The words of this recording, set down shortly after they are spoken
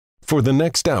For the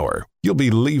next hour, you'll be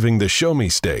leaving the Show Me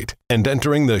state and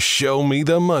entering the Show Me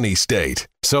the Money state.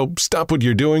 So stop what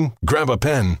you're doing, grab a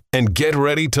pen, and get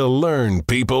ready to learn,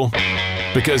 people.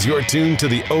 Because you're tuned to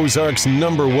the Ozarks'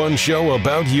 #1 show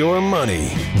about your money.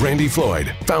 Randy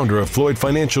Floyd, founder of Floyd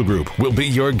Financial Group, will be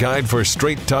your guide for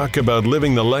straight talk about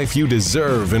living the life you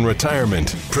deserve in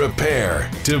retirement.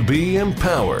 Prepare to be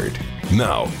empowered.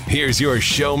 Now, here's your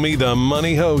Show Me the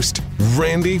Money host,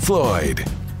 Randy Floyd.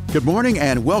 Good morning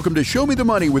and welcome to Show Me the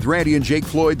Money with Randy and Jake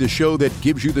Floyd, the show that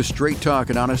gives you the straight talk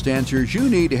and honest answers you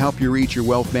need to help you reach your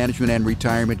wealth management and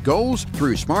retirement goals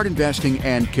through smart investing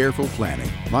and careful planning.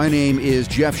 My name is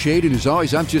Jeff Shade, and as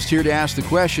always, I'm just here to ask the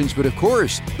questions, but of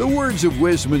course, the words of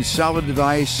wisdom and solid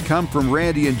advice come from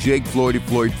Randy and Jake Floyd at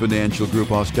Floyd Financial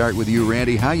Group. I'll start with you,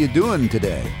 Randy. How you doing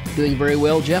today? Doing very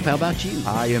well, Jeff. How about you?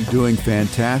 I am doing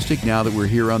fantastic now that we're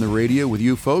here on the radio with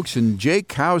you folks. And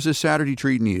Jake, how's this Saturday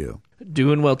treating you?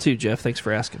 Doing well too, Jeff. Thanks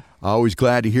for asking. Always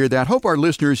glad to hear that. Hope our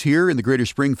listeners here in the greater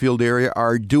Springfield area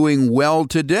are doing well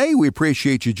today. We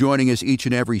appreciate you joining us each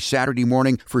and every Saturday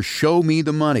morning for Show Me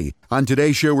the Money. On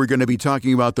today's show, we're going to be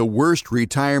talking about the worst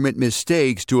retirement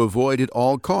mistakes to avoid at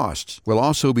all costs. We'll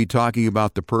also be talking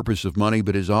about the purpose of money,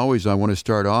 but as always, I want to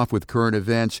start off with current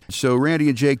events. So Randy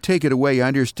and Jake, take it away. I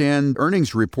understand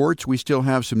earnings reports. We still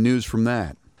have some news from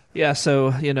that. Yeah,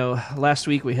 so, last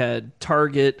week we had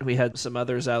Target, we had some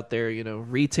others out there.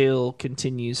 Retail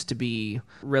continues to be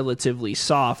relatively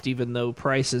soft, even though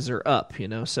prices are up,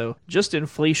 So just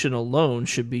inflation alone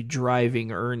should be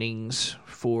driving earnings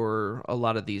for a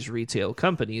lot of these retail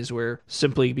companies, where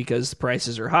simply because the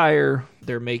prices are higher,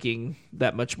 they're making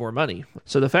that much more money.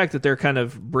 So the fact that they're kind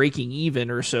of breaking even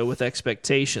or so with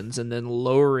expectations and then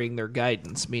lowering their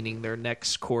guidance, meaning their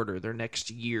next quarter, their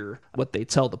next year, what they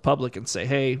tell the public and say,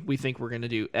 hey, we think we're going to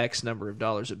do X number of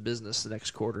dollars of business the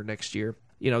next quarter, next year.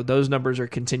 Those numbers are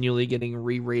continually getting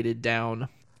re-rated down.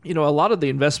 A lot of the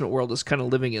investment world is kind of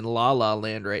living in la-la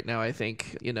land right now, I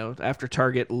think. After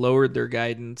Target lowered their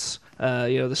guidance,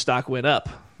 the stock went up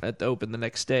at the open the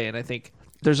next day. And I think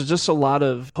there's just a lot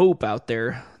of hope out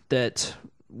there that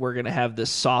we're going to have this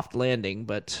soft landing,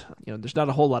 but there's not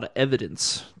a whole lot of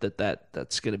evidence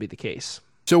that's going to be the case.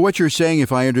 So what you're saying,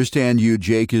 if I understand you,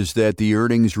 Jake, is that the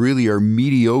earnings really are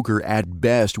mediocre at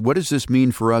best. What does this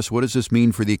mean for us? What does this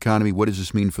mean for the economy? What does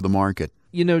this mean for the market?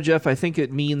 Jeff, I think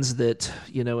it means that,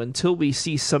 until we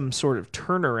see some sort of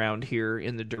turnaround here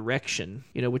in the direction,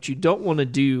 what you don't want to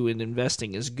do in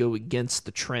investing is go against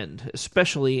the trend,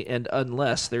 especially and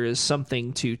unless there is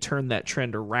something to turn that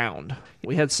trend around.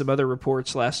 We had some other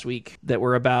reports last week that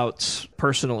were about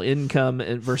personal income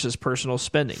versus personal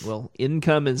spending. Well,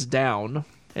 income is down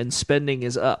and spending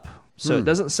is up. So it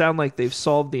doesn't sound like they've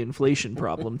solved the inflation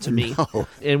problem to me. No.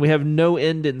 And we have no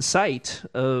end in sight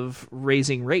of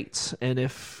raising rates. And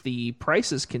if the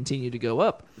prices continue to go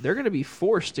up, they're going to be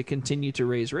forced to continue to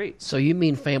raise rates. So you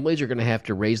mean families are going to have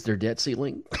to raise their debt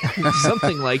ceiling?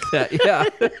 Something like that, yeah.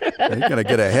 They're going to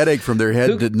get a headache from their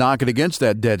head to knock it against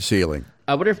that debt ceiling.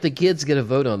 I wonder if the kids get a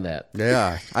vote on that.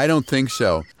 Yeah, I don't think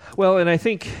so. Well, and I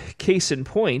think case in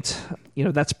point,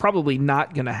 that's probably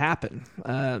not going to happen,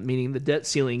 meaning the debt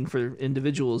ceiling for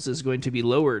individuals is going to be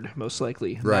lowered, most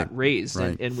likely, not raised.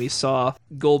 Right. And we saw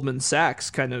Goldman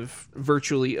Sachs kind of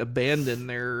virtually abandon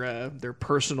their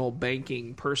personal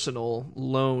banking, personal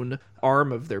loan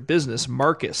arm of their business,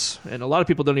 Marcus. And a lot of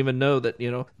people don't even know that,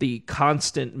 the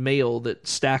constant mail that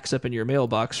stacks up in your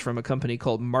mailbox from a company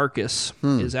called Marcus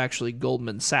is actually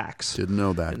Goldman Sachs. Didn't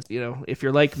know that. And, if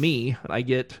you're like me, I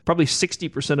get probably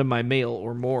 60% of my mail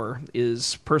or more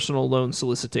is personal loan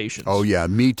solicitations. Oh, yeah,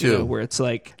 me too. Where it's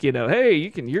like,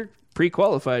 hey, you're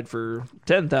pre-qualified for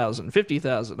 $10,000,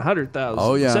 $50,000, $100,000,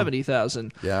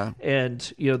 $70,000. Yeah. And,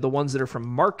 the ones that are from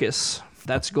Marcus,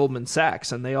 that's Goldman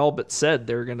Sachs, and they all but said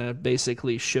they're going to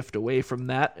basically shift away from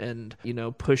that and,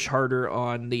 push harder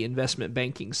on the investment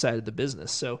banking side of the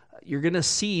business. So you're going to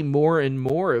see more and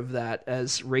more of that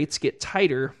as rates get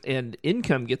tighter and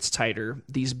income gets tighter.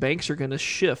 These banks are going to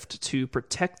shift to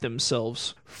protect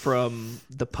themselves from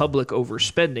the public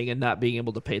overspending and not being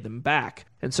able to pay them back.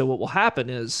 And so what will happen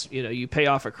is, you pay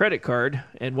off a credit card,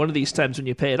 and one of these times when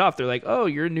you pay it off, they're like, oh,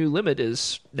 your new limit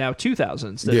is now $2,000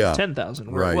 instead of $10,000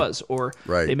 where it was. Or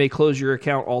they may close your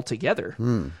account altogether.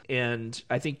 And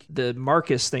I think the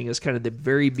Marcus thing is kind of the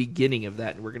very beginning of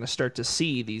that. And we're going to start to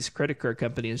see these credit card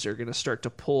companies are going to start to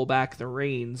pull back the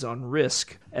reins on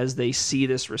risk as they see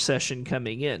this recession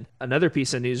coming in. Another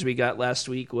piece of news we got last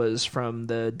week was from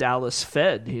the Dallas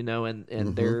Fed,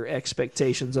 and their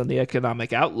expectations on the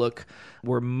economic outlook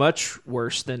were much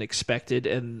worse than expected.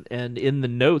 And in the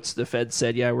notes, the Fed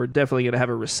said, yeah, we're definitely going to have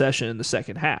a recession in the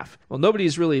second half. Well,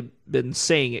 nobody's really been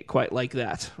saying it quite like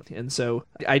that. And so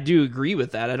I do agree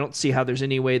with that. I don't see how there's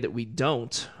any way that we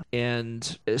don't.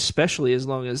 And especially as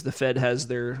long as the Fed has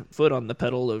their foot on the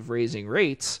pedal of raising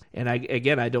rates. And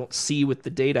I don't see with the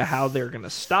data how they're going to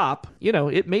stop.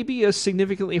 It may be a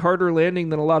significantly harder landing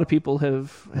than a lot of people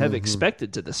have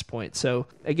expected to this point. So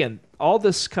again, all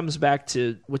this comes back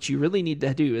to what you really need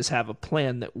to do is have a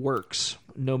plan that works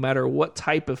no matter what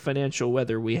type of financial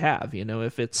weather we have.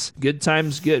 If it's good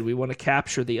times, good. We want to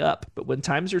capture the up. But when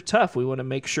times are tough, we want to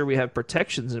make sure we have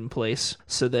protections in place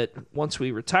so that once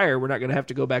we retire, we're not going to have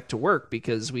to go back to work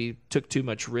because we took too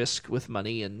much risk with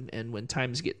money. And when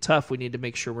times get tough, we need to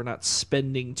make sure we're not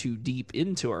spending too deep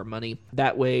into our money.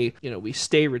 That way, we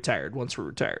stay retired once we're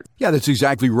retired. Yeah, that's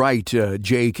exactly right,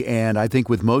 Jake. And I think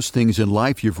with most things in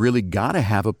life, you've really got to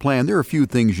have a plan. There are a few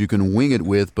things you can wing it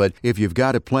with, but if you've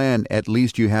got a plan, at least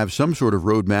you have some sort of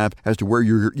roadmap as to where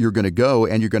you're going to go,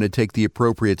 and you're going to take the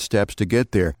appropriate steps to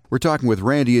get there. We're talking with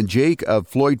Randy and Jake of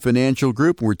Floyd Financial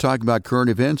Group, and we're talking about current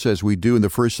events as we do in the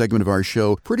first segment of our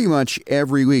show pretty much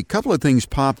every week. A couple of things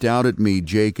popped out at me,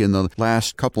 Jake, in the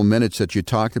last couple minutes that you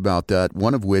talked about that,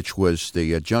 one of which was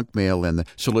the junk mail and the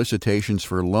solicitations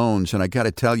for loans. And I got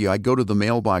to tell you, I go to the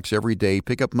mailbox every day,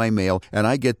 pick up my mail, and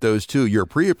I get those too. You're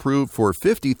pre-approved for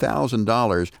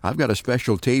 $50,000. I've got a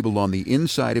special table on the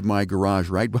inside of my garage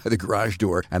right by the garage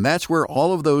door, and that's where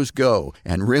all of those go.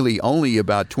 And really only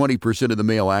about 20% of the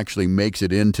mail actually makes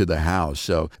it into the house.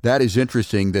 So that is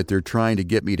interesting that they're trying to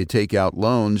get me to take out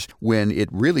loans when it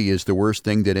really is the worst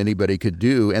thing that anybody could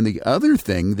do. And the other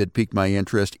thing that piqued my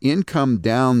interest, income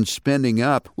down, spending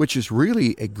up, which is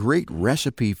really a great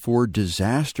recipe for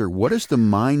disaster. What is the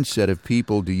mindset of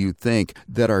people, do you think,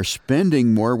 that are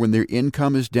spending more when their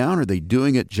income is down? Are they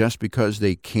doing it just because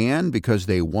they can, because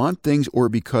they want things, or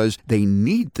because they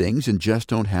need things and just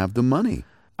don't have the money?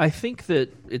 I think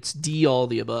that it's all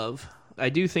the above. I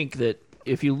do think that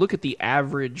if you look at the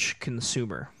average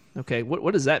consumer, okay,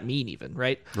 what does that mean even,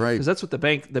 right? Right. Because that's what the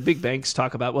big banks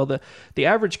talk about. Well, the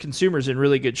average consumer is in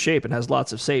really good shape and has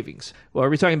lots of savings. Well, are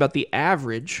we talking about the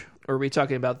average, or are we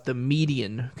talking about the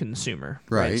median consumer?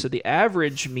 Right. So the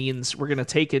average means we're going to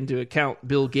take into account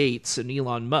Bill Gates and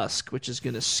Elon Musk, which is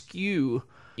going to skew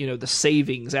the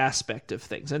savings aspect of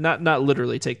things, and not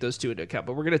literally take those two into account,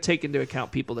 but we're going to take into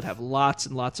account people that have lots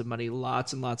and lots of money,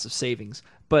 lots and lots of savings.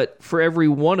 But for every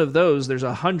one of those, there's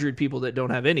 100 people that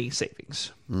don't have any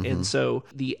savings. Mm-hmm. And so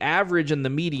the average and the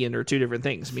median are two different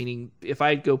things, meaning if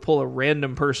I go pull a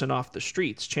random person off the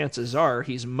streets, chances are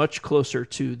he's much closer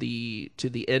to the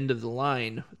end of the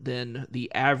line than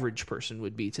the average person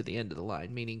would be to the end of the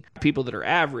line, meaning people that are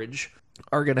average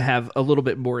are going to have a little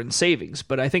bit more in savings.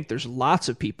 But I think there's lots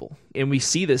of people, and we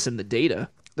see this in the data,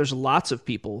 there's lots of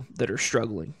people that are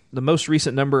struggling. The most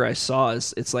recent number I saw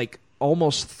is it's like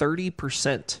almost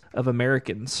 30% of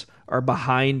Americans are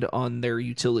behind on their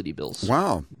utility bills.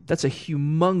 Wow. That's a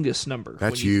humongous number.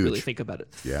 That's when you huge. really think about it.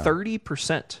 Yeah.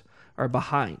 30% are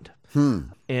behind.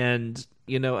 And,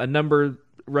 a number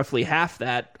roughly half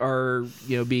that are,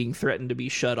 being threatened to be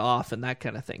shut off and that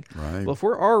kind of thing. Right. Well, if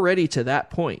we're already to that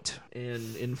point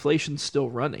and inflation's still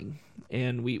running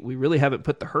and we really haven't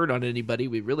put the hurt on anybody,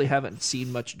 we really haven't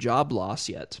seen much job loss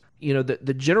yet.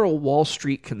 The general Wall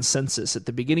Street consensus at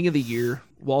the beginning of the year,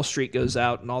 Wall Street goes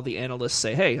out and all the analysts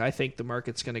say, hey, I think the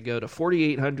market's going to go to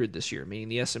 4,800 this year, meaning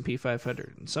the S&P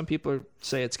 500. And some people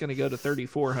say it's going to go to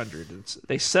 3,400.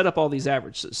 They set up all these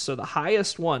averages. So the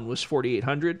highest one was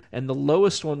 4,800 and the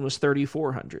lowest one was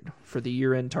 3,400 for the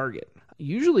year-end target.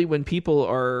 Usually when people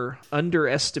are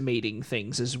underestimating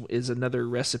things is another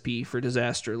recipe for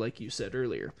disaster, like you said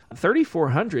earlier.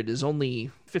 3,400 is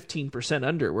only 15%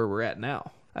 under where we're at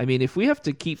now. I mean, if we have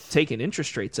to keep taking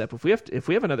interest rates up, if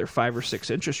we have another 5 or 6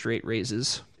 interest rate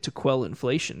raises to quell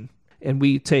inflation, and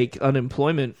we take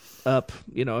unemployment up,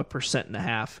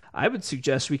 1.5%, I would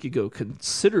suggest we could go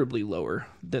considerably lower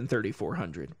than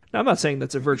 3,400. Now, I'm not saying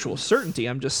that's a virtual certainty.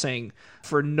 I'm just saying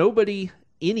for nobody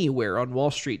anywhere on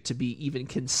Wall Street to be even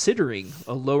considering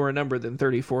a lower number than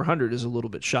 3,400 is a little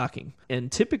bit shocking. And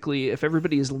typically, if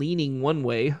everybody is leaning one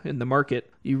way in the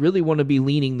market, you really want to be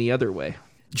leaning the other way.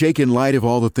 Jake, in light of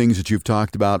all the things that you've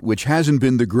talked about, which hasn't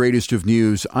been the greatest of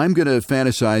news, I'm going to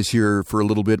fantasize here for a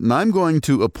little bit, and I'm going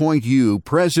to appoint you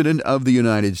President of the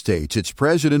United States. It's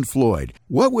President Floyd.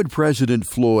 What would President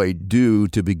Floyd do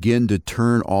to begin to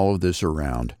turn all of this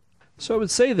around? So I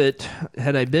would say that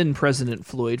had I been President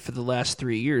Floyd for the last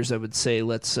 3 years, I would say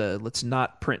let's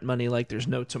not print money like there's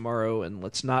no tomorrow, and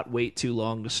let's not wait too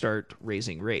long to start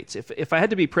raising rates. If I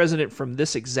had to be president from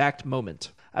this exact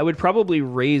moment, I would probably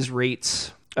raise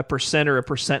rates 1% or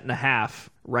 1.5%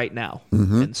 right now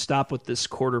and stop with this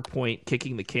quarter point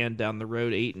kicking the can down the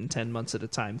road 8 and 10 months at a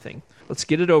time thing. Let's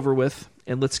get it over with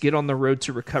and let's get on the road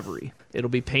to recovery. It'll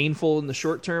be painful in the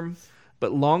short term,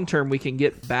 but long term we can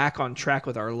get back on track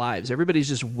with our lives. Everybody's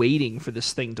just waiting for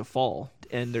this thing to fall,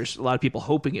 and there's a lot of people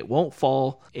hoping it won't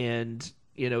fall, and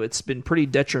it's been pretty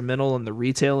detrimental on the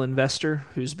retail investor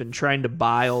who's been trying to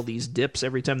buy all these dips.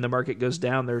 Every time the market goes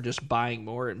down, they're just buying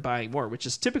more and buying more, which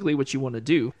is typically what you want to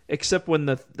do, except when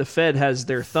the Fed has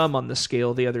their thumb on the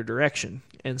scale the other direction.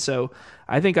 And so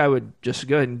I think I would just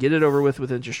go ahead and get it over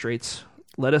with interest rates.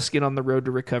 Let us get on the road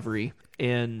to recovery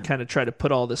and kind of try to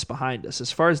put all this behind us.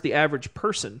 As far as the average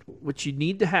person, what you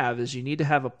need to have is you need to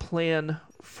have a plan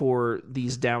for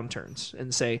these downturns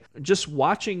and say, just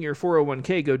watching your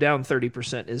 401k go down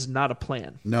 30% is not a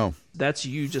plan. No. That's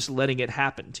you just letting it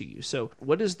happen to you. So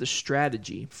what is the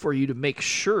strategy for you to make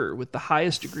sure with the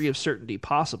highest degree of certainty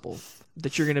possible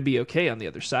that you're going to be okay on the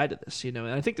other side of this? And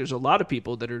I think there's a lot of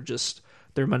people that are just,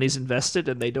 their money's invested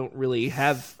and they don't really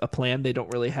have a plan. They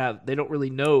don't really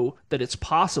know that it's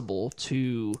possible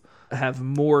to have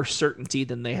more certainty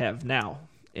than they have now.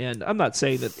 And I'm not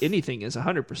saying that anything is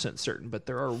 100% certain, but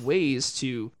there are ways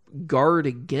to guard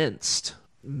against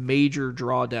major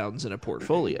drawdowns in a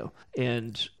portfolio.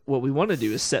 And what we want to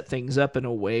do is set things up in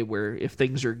a way where if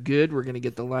things are good, we're going to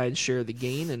get the lion's share of the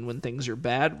gain, and when things are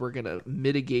bad, we're going to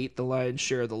mitigate the lion's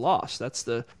share of the loss. That's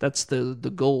the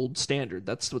gold standard.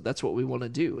 That's what we want to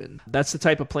do, and that's the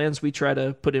type of plans we try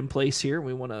to put in place here.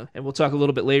 We want to, and we'll talk a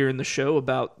little bit later in the show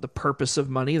about the purpose of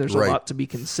money. There's a lot to be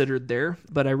considered there,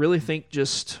 but I really think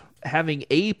just having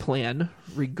a plan,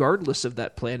 regardless of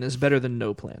that plan, is better than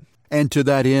no plan. And to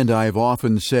that end, I've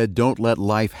often said, don't let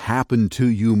life happen to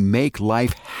you. Make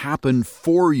life happen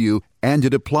for you. And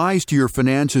it applies to your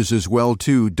finances as well,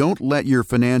 too. Don't let your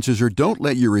finances or don't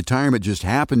let your retirement just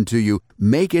happen to you.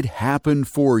 Make it happen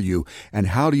for you. And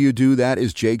how do you do that?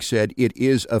 As Jake said, it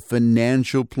is a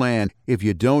financial plan. If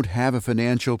you don't have a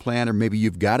financial plan, or maybe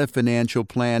you've got a financial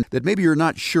plan that maybe you're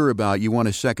not sure about, you want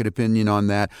a second opinion on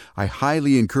that, I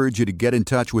highly encourage you to get in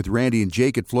touch with Randy and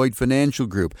Jake at Floyd Financial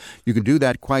Group. You can do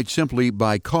that quite simply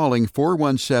by calling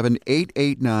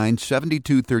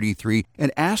 417-889-7233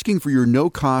 and asking for your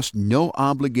no-cost, no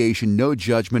obligation, no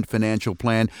judgment financial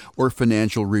plan or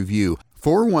financial review.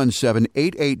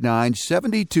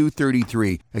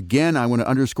 417-889-7233. Again, I want to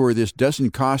underscore this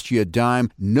doesn't cost you a dime,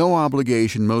 no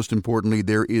obligation. Most importantly,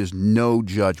 there is no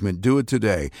judgment. Do it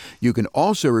today. You can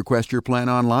also request your plan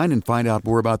online and find out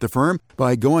more about the firm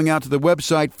by going out to the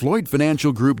website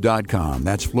floydfinancialgroup.com.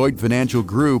 That's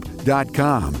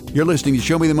floydfinancialgroup.com. You're listening to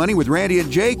Show Me the Money with Randy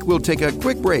and Jake. We'll take a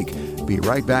quick break. Be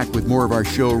right back with more of our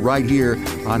show right here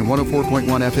on 104.1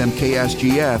 FM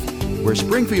KSGF, where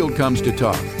Springfield comes to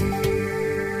talk.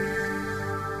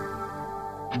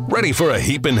 Ready for a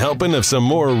heapin' helping of some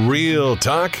more real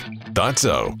talk? Thought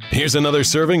so. Here's another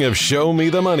serving of Show Me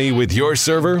the Money with your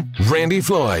server, Randy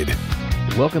Floyd.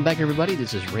 Welcome back, everybody.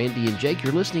 This is Randy and Jake.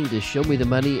 You're listening to Show Me the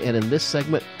Money, and in this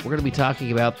segment, we're going to be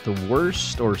talking about the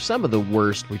worst or some of the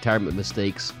worst retirement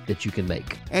mistakes that you can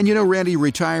make. And Randy,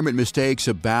 retirement mistakes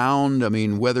abound. I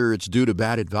mean, whether it's due to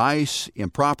bad advice,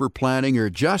 improper planning, or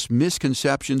just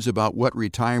misconceptions about what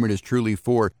retirement is truly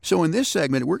for. So in this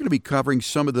segment, we're going to be covering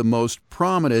some of the most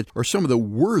prominent or some of the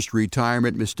worst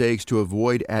retirement mistakes to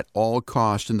avoid at all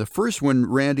costs. And the first one,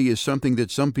 Randy, is something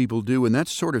that some people do, and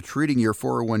that's sort of treating your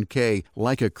 401k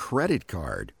like a credit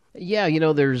card. Yeah,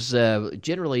 there's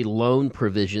generally loan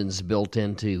provisions built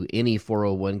into any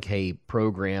 401k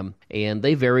program, and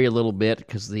they vary a little bit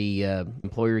because the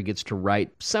employer gets to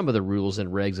write some of the rules and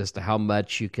regs as to how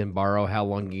much you can borrow, how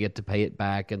long you get to pay it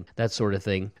back, and that sort of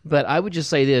thing. But I would just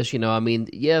say this,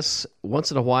 yes,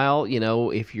 once in a while,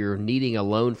 if you're needing a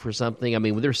loan for something,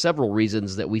 there's several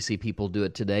reasons that we see people do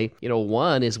it today.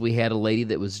 One is we had a lady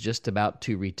that was just about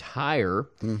to retire,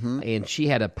 and she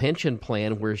had a pension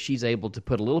plan where she's able to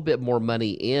put a little bit more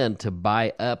money in to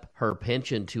buy up her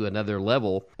pension to another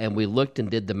level, and we looked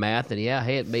and did the math, and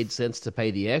it made sense to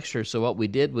pay the extra. So what we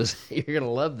did was, you're going to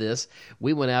love this,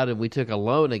 we went out and we took a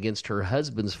loan against her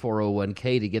husband's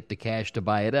 401k to get the cash to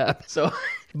buy it up. So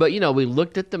but we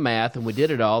looked at the math and we did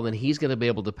it all, and he's going to be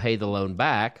able to pay the loan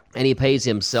back, and he pays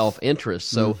himself interest.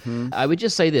 So I would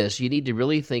just say this, you need to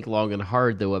really think long and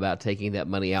hard, though, about taking that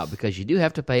money out, because you do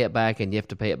have to pay it back, and you have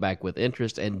to pay it back with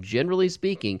interest. And generally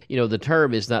speaking, the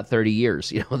term is not 30 years.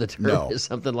 The term is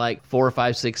something like 4,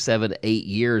 5, 6, 7, 8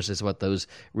 years is what those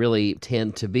really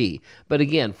tend to be. But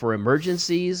again, for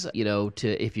emergencies,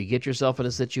 if you get yourself in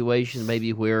a situation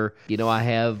maybe where, I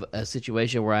have a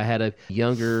situation where I had a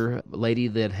younger lady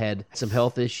that that had some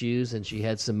health issues, and she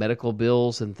had some medical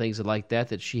bills and things like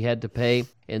that she had to pay.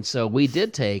 And so we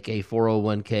did take a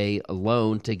 401k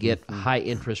loan to get high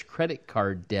interest credit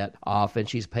card debt off, and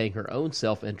she's paying her own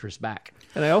self-interest back.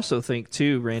 And I also think,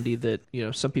 too, Randy, that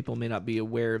some people may not be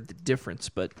aware of the difference,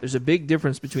 but there's a big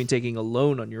difference between taking a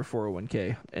loan on your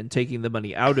 401k and taking the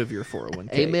money out of your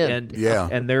 401k. Amen.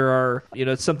 And there are,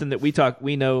 it's something that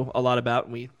we know a lot about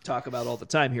and we talk about all the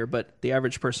time here, but the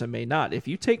average person may not. If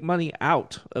you take money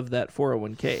out of that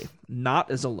 401k,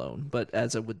 not as a loan, but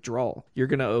as a withdrawal, you're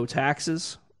going to owe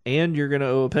taxes and you're going to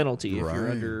owe a penalty if you're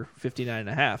under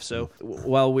 59.5. So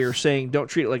while we're saying don't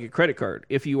treat it like a credit card,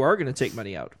 if you are going to take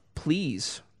money out,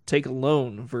 please take a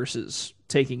loan versus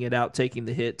taking it out, taking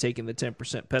the hit, taking the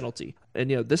 10% penalty. And,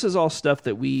 this is all stuff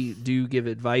that we do give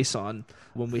advice on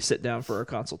when we sit down for our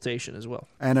consultation as well.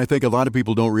 And I think a lot of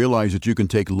people don't realize that you can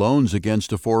take loans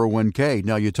against a 401k.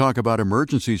 Now, you talk about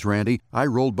emergencies, Randy. I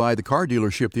rolled by the car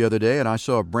dealership the other day, and I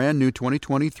saw a brand new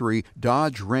 2023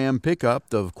 Dodge Ram pickup,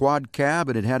 the quad cab,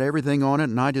 and it had everything on it,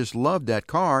 and I just loved that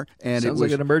car. And Sounds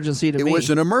like an emergency to me. It was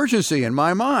an emergency in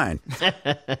my mind.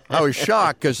 I was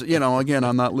shocked because, again,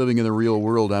 I'm not living in the real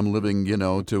world. I'm living,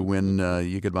 to when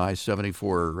you could buy a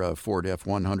 74 Ford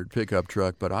F-100 pickup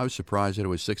truck, but I was surprised that it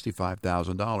was $65,000.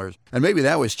 And maybe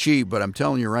that was cheap, but I'm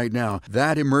telling you right now,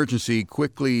 that emergency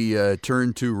quickly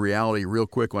turned to reality real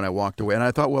quick when I walked away. And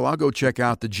I thought, well, I'll go check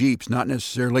out the Jeeps, not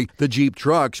necessarily the Jeep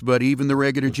trucks, but even the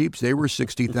regular Jeeps. They were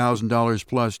 $60,000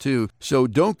 plus, too. So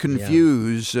don't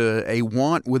confuse a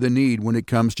want with a need when it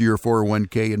comes to your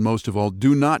 401k. And most of all,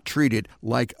 do not treat it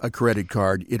like a credit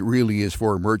card. It really is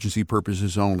for emergency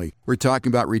purposes only. We're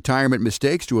talking about retirement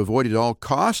mistakes to avoid at all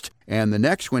cost. And the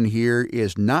next one here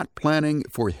is not planning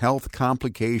for health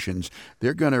complications.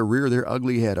 They're going to rear their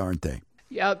ugly head, aren't they?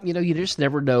 Yeah, you just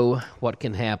never know what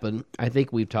can happen. I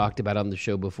think we've talked about on the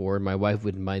show before, and my wife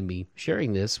wouldn't mind me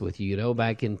sharing this with you.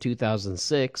 Back in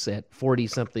 2006, at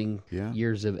 40-something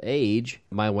years of age,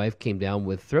 my wife came down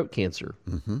with throat cancer.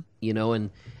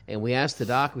 And we asked the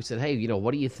doc, we said, hey,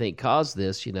 what do you think caused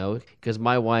this? Because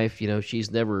my wife, she's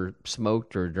never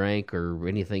smoked or drank or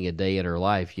anything a day in her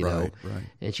life, Right.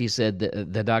 And she said,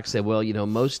 the doc said, well,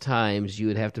 most times you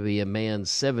would have to be a man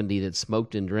 70 that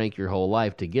smoked and drank your whole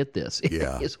life to get this.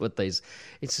 Yeah. Is what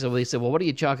so they said, well, what do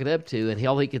you chalk it up to? And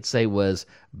all he could say was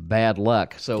bad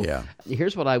luck. So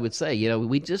here's what I would say.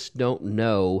 We just don't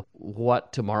know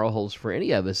what tomorrow holds for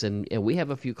any of us. And we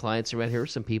have a few clients around here,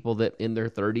 some people that in their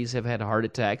 30s have had heart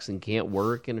attacks and can't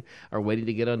work and are waiting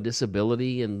to get on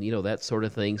disability and, that sort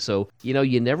of thing. So,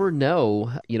 you never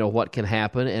know, what can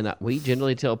happen. And we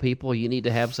generally tell people you need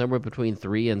to have somewhere between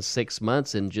 3 and 6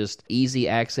 months and just easy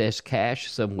access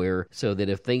cash somewhere so that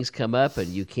if things come up and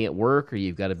you can't work or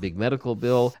you've got a big medical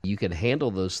bill, you can handle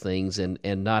those things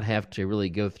and not have to really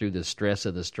go through the stress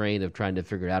of the strain of trying to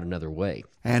figure out another way.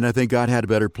 And I think God had a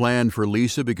better plan for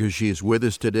Lisa because she is with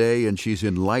us today and she's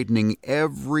enlightening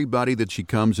everybody that she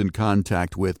comes in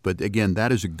contact with. But again,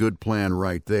 that is a good plan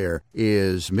right there,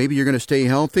 is maybe you're going to stay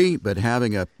healthy, but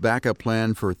having a backup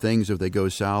plan for things if they go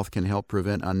south can help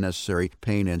prevent unnecessary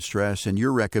pain and stress. And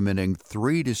you're recommending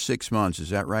 3 to 6 months. Is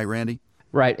that right, Randy?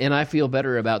 Right, and I feel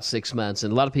better about 6 months.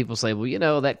 And a lot of people say,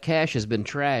 well, that cash has been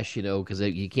trash, because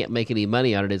you can't make any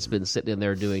money on it. It's been sitting in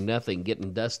there doing nothing,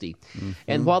 getting dusty. Mm-hmm.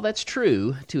 And while that's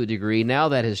true to a degree, now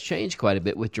that has changed quite a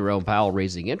bit with Jerome Powell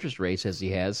raising interest rates as he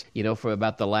has, for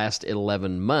about the last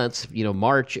 11 months.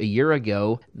 March a year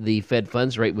ago, the Fed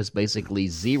funds rate was basically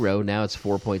 0. Now it's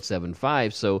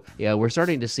 4.75. So, we're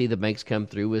starting to see the banks come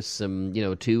through with some,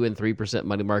 2 and 3%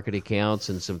 money market accounts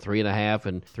and some 3.5%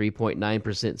 and 3.9%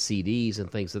 CDs. And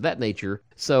things of that nature.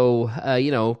 So,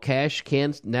 cash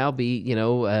can now be,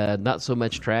 not so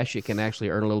much trash. You can actually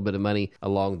earn a little bit of money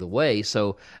along the way.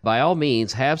 So, by all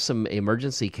means, have some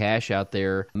emergency cash out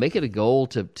there. Make it a goal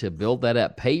to build that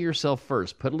up. Pay yourself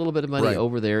first. Put a little bit of money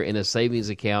over there in a savings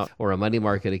account or a money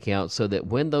market account so that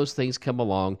when those things come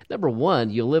along, number one,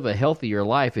 you'll live a healthier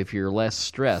life if you're less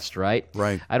stressed, right?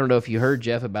 Right. I don't know if you heard,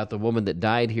 Jeff, about the woman that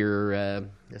died here.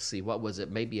 Let's see, what was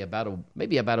it? Maybe about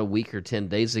a week or 10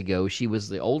 days ago. She was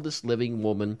the oldest living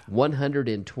woman,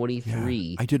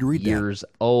 123 I did read years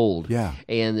old. Yeah.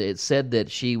 And it said that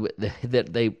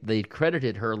they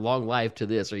credited her long life to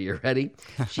this. Are you ready?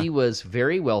 She was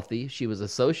very wealthy. She was a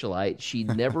socialite. She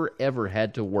never, ever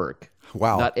had to work.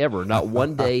 Wow. Not ever. Not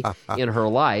one day in her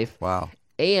life. Wow.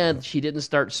 And she didn't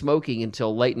start smoking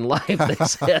until late in life, they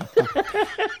said.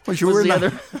 Well, she were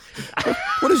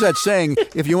What is that saying?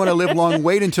 If you want to live long,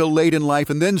 wait until late in life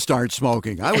and then start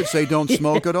smoking. I would say don't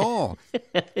smoke at all.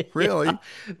 Really?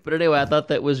 Yeah. But anyway, I thought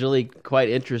that was really quite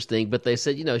interesting. But they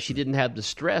said, she didn't have the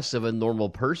stress of a normal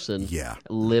person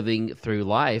living through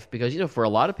life because, for a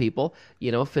lot of people,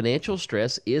 financial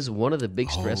stress is one of the big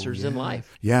stressors in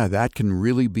life. Yeah, that can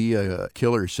really be a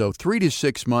killer. So 3 to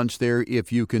 6 months there,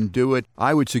 if you can do it.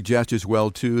 I would suggest as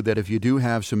well, too, that if you do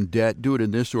have some debt, do it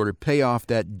in this order. Pay off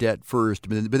that debt first.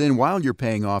 But then while you're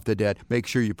paying off the debt, make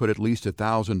sure you put at least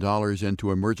 $1,000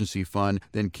 into emergency fund,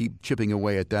 then keep chipping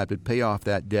away at that, but pay off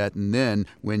that debt. And then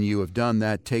when you have done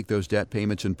that, take those debt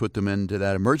payments and put them into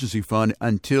that emergency fund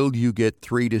until you get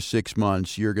 3 to 6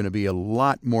 months. You're going to be a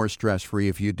lot more stress-free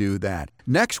if you do that.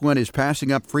 Next one is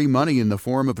passing up free money in the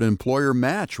form of an employer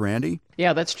match, Randy.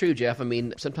 Yeah, that's true, Jeff. I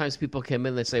mean, sometimes people come in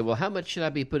and they say, well, how much should I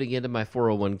be putting into my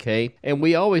 401k? And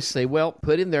we always say, well,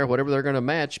 put in there whatever they're going to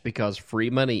match because free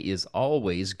money is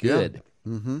always good.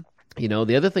 Yeah. Mm-hmm.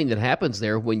 The other thing that happens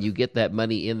there when you get that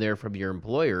money in there from your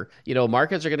employer,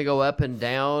 markets are going to go up and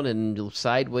down and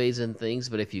sideways and things.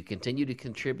 But if you continue to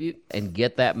contribute and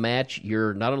get that match,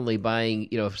 you're not only buying,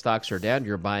 if stocks are down,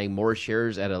 you're buying more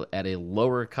shares at a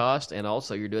lower cost. And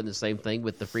also you're doing the same thing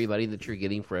with the free money that you're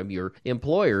getting from your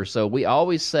employer. So we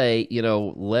always say,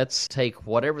 let's take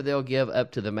whatever they'll give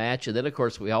up to the match. And then, of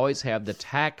course, we always have the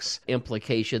tax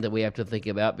implication that we have to think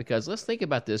about because let's think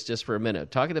about this just for a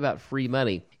minute. Talking about free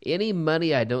money. Any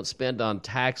money I don't spend on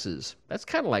taxes, that's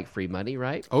kind of like free money,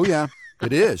 right? Oh, yeah.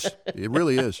 It is. It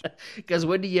really is. Because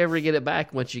when do you ever get it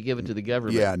back once you give it to the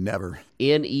government? Yeah, never.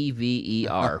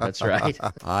 NEVER. That's right.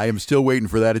 I am still waiting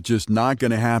for that. It's just not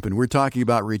going to happen. We're talking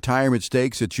about retirement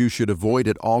stakes that you should avoid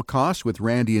at all costs with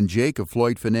Randy and Jake of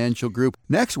Floyd Financial Group.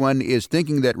 Next one is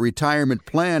thinking that retirement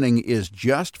planning is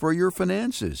just for your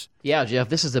finances. Yeah, Jeff,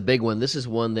 this is a big one. This is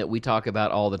one that we talk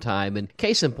about all the time. And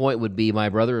case in point would be my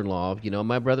brother-in-law.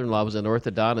 My brother-in-law was an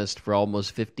orthodontist for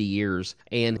almost 50 years.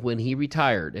 And when he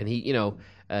retired, and he,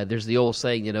 there's the old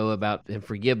saying, about, and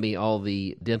forgive me, all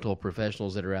the dental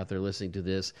professionals that are out there listening to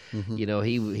this.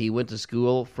 Mm-hmm. He went to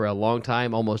school for a long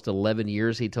time, almost 11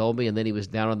 years, he told me, and then he was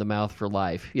down on the mouth for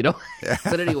life,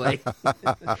 But anyway.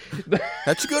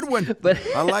 That's a good one.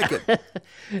 I like it.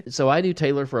 So I knew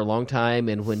Taylor for a long time,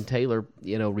 and when Taylor,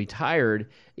 retired,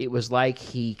 it was like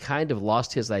he kind of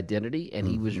lost his identity, and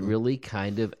he was really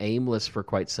kind of aimless for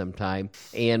quite some time.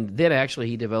 And then actually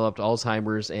he developed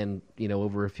Alzheimer's and,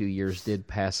 over a few years did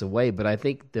pass away. But I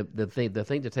think the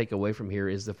thing to take away from here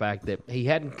is the fact that he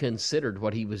hadn't considered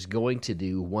what he was going to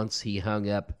do once he hung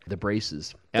up the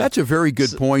braces. That's a very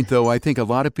good point, though. I think a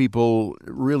lot of people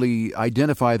really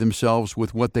identify themselves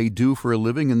with what they do for a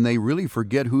living, and they really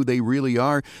forget who they really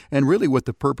are and really what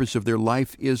the purpose of their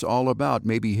life is all about.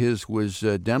 Maybe his was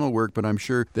dental work, but I'm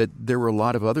sure that there were a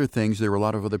lot of other things. There were a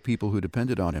lot of other people who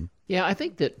depended on him. Yeah, I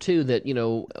think that, too, that,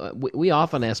 we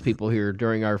often ask people here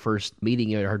during our first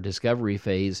meeting at our discovery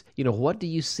phase, what do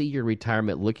you see your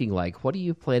retirement looking like? What are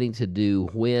you planning to do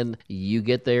when you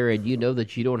get there and you know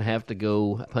that you don't have to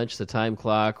go punch the time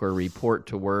clock or report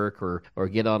to work or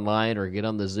get online or get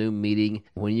on the Zoom meeting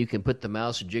when you can put the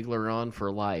mouse jiggler on for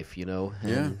life,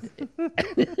 Yeah.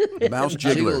 Mouse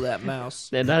jiggler. Jiggle that mouse.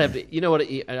 And not have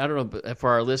to, I don't know,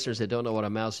 for our listeners that don't know what a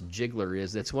mouse jiggler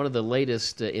is, that's one of the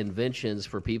latest inventions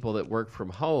for people that work from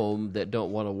home that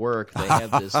don't want to work. They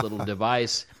have this little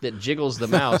device that jiggles the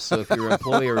mouse. So if your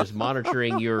employer is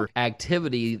monitoring your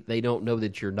activity, they don't know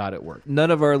that you're not at work.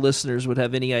 None of our listeners would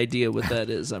have any idea what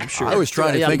that is, I'm sure. I was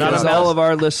trying to think because about all of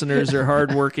our listeners are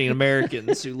hardworking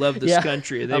Americans who love this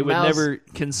country. They would never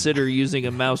consider using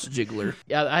a mouse jiggler.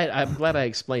 Yeah, I'm glad I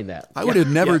explained that. I would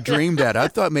have never dreamed that. I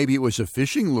thought maybe it was a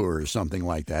fishing lure or something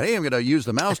like that. Hey, I'm going to use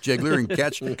the mouse jiggler and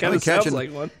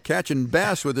catching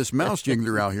bass with this mouse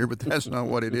jiggler out here, but that's not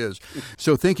what it is.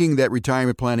 So thinking that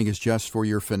retirement planning is just for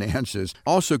your finances,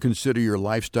 also consider your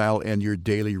lifestyle and your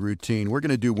daily routine. We're going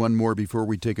to do one more before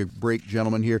we take a break,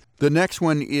 gentlemen, here. The next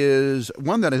one is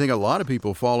one that I think a lot of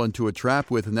people fall into a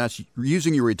trap with, and that's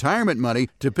using your retirement money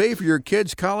to pay for your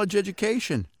kids' college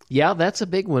education. Yeah, that's a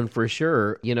big one for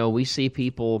sure. We see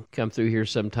people come through here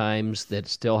sometimes that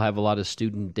still have a lot of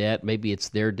student debt. Maybe it's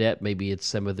their debt. Maybe it's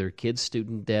some of their kids'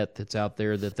 student debt that's out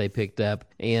there that they picked up.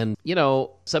 And,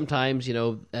 sometimes,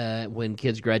 when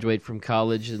kids graduate from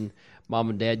college and mom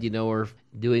and dad, are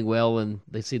doing well and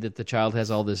they see that the child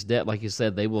has all this debt, like you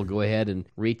said, they will go ahead and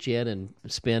reach in and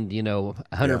spend,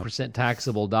 100%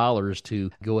 taxable dollars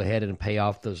to go ahead and pay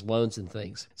off those loans and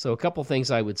things. So a couple things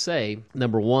I would say.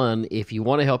 Number one, if you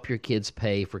want to help your kids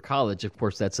pay for college, of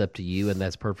course, that's up to you and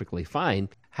that's perfectly fine.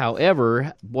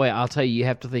 However, boy, I'll tell you, you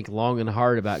have to think long and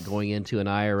hard about going into an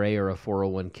IRA or a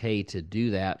 401k to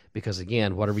do that because,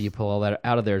 again, whatever you pull all that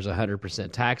out of there is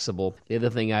 100% taxable. The other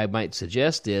thing I might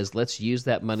suggest is let's use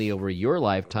that money over your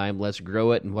lifetime. Let's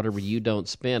grow it, and whatever you don't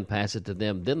spend, pass it to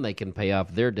them. Then they can pay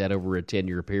off their debt over a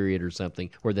 10-year period or something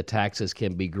where the taxes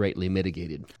can be greatly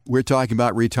mitigated. We're talking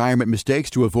about retirement mistakes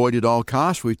to avoid at all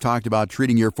costs. We've talked about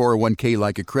treating your 401k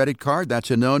like a credit card.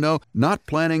 That's a no-no. Not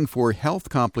planning for health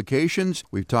complications.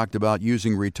 We've talked about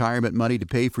using retirement money to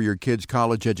pay for your kids'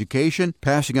 college education,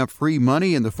 passing up free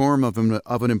money in the form of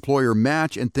an employer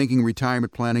match, and thinking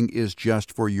retirement planning is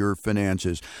just for your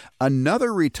finances.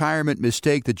 Another retirement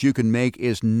mistake that you can make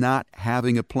is not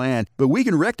having a plan. But we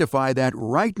can rectify that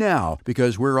right now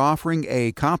because we're offering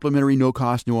a complimentary,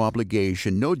 no-cost,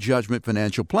 no-obligation, no-judgment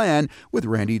financial plan with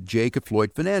Randy Jake of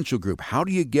Floyd Financial Group. How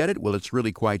do you get it? Well, it's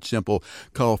really quite simple.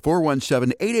 Call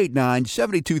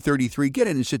 417-889-7233. Get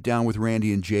in and sit down with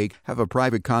Randy and Jake. Have a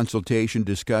private consultation,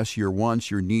 discuss your wants,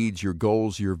 your needs, your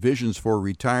goals, your visions for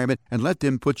retirement, and let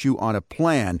them put you on a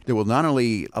plan that will not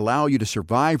only allow you to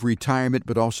survive retirement,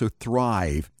 but also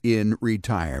thrive in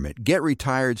retirement. Get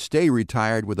retired, stay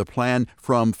retired with a plan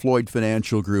from Floyd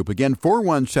Financial Group. Again,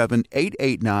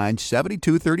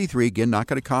 417-889-7233. Again, not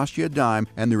going to cost you a dime,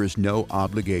 and there is no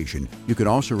obligation. You can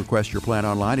also request your plan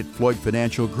online at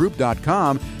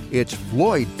floydfinancialgroup.com. It's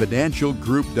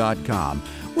floydfinancialgroup.com.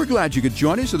 We're glad you could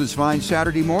join us on this fine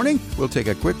Saturday morning. We'll take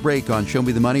a quick break on Show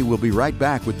Me the Money. We'll be right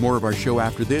back with more of our show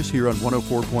after this here on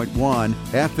 104.1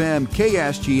 FM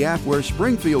KSGF, where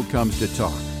Springfield comes to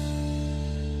talk.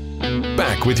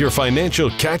 Back with your financial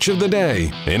catch of the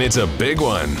day, and it's a big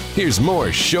one. Here's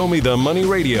more Show Me the Money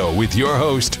Radio with your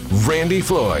host, Randy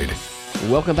Floyd.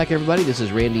 Welcome back, everybody. This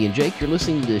is Randy and Jake. You're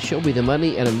listening to Show Me the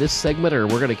Money, and in this segment, or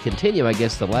we're going to continue, I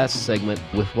guess, the last segment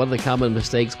with one of the common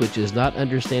mistakes, which is not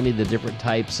understanding the different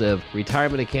types of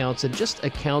retirement accounts and just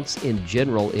accounts in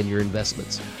general in your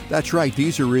investments. That's right.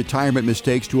 These are retirement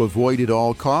mistakes to avoid at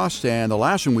all costs, and the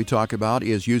last one we talk about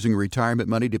is using retirement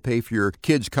money to pay for your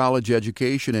kids' college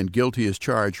education, and guilty as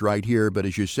charged right here. But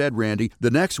as you said, Randy, the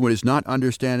next one is not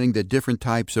understanding the different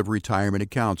types of retirement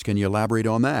accounts. Can you elaborate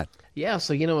on that? Yeah,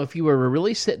 so, if you were to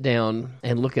really sit down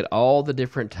and look at all the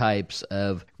different types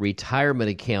of retirement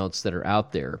accounts that are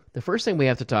out there, the first thing we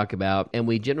have to talk about, and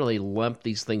we generally lump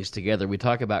these things together, we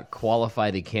talk about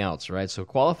qualified accounts, right? So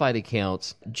qualified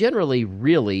accounts generally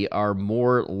really are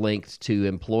more linked to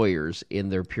employers in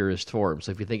their purest form.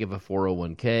 So if you think of a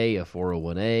 401k, a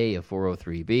 401a, a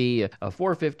 403b, a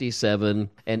 457,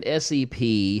 an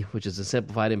SEP, which is a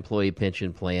simplified employee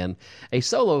pension plan, a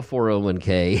solo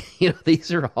 401k,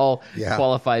 these are all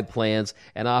qualified plans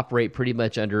and operate pretty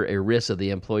much under ERISA,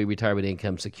 the Employee Retirement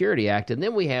Income Security Act. And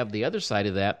then we have the other side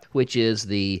of that, which is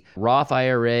the Roth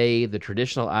IRA, the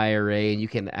traditional IRA, and you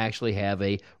can actually have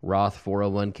a Roth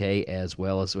 401k as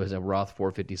well as a Roth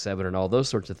 457 and all those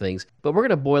sorts of things. But we're going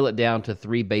to boil it down to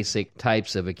three basic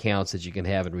types of accounts that you can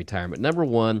have in retirement. Number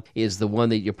one is the one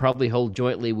that you probably hold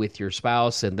jointly with your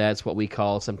spouse, and that's what we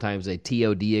call sometimes a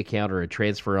TOD account or a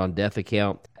transfer on death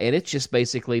account. And it's just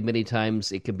basically, many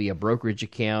times it can be a brokerage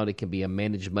account, it can be a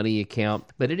managed money account,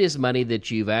 but it is money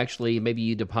that you've actually, maybe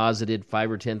you deposited $5,000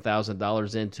 or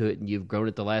 $10,000 into it and you've grown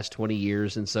it the last 20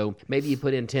 years. And so maybe you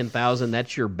put in $10,000,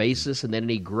 that's your basis, and then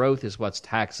any growth is what's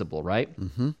taxable, right?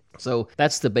 Mm-hmm. So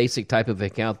that's the basic type of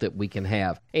account that we can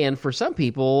have. And for some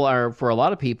people, or for a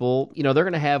lot of people, they're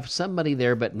going to have some money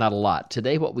there, but not a lot.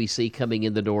 Today, what we see coming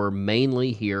in the door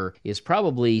mainly here is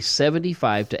probably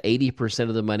 75 to 80%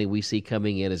 of the money we see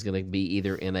coming in is going to be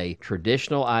either in a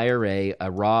traditional IRA, a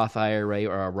Roth IRA,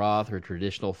 or a Roth or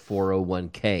traditional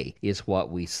 401k is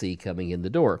what we see coming in the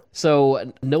door.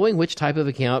 So knowing which type of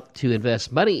account to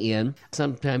invest money in,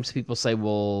 sometimes people say,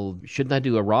 well, shouldn't I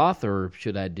do a Roth or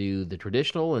should I do the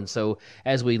traditional? And so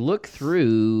as we look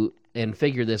through and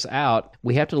figure this out,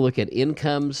 we have to look at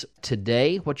incomes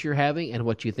today, what you're having, and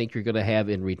what you think you're going to have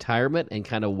in retirement, and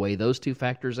kind of weigh those two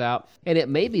factors out. And it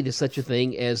may be to such a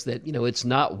thing as that, it's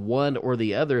not one or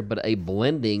the other, but a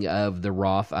blending of the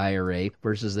Roth IRA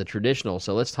versus the traditional.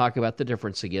 So let's talk about the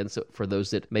difference again. So for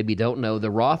those that maybe don't know,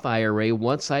 the Roth IRA,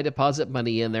 once I deposit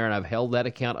money in there and I've held that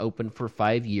account open for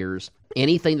 5 years,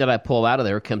 anything that I pull out of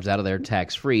there comes out of there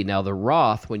tax-free. Now, the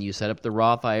Roth, when you set up the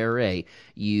Roth IRA,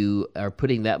 you are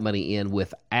putting that money in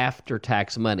with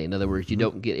after-tax money. In other words, you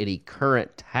don't get any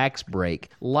current tax break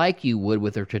like you would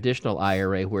with a traditional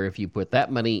IRA, where if you put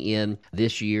that money in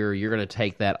this year, you're going to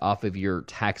take that off of your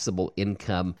taxable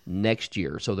income next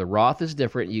year. So the Roth is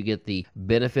different. You get the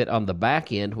benefit on the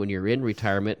back end when you're in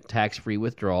retirement, tax-free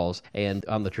withdrawals. And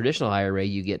on the traditional IRA,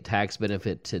 you get tax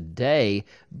benefit today,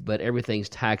 but everything's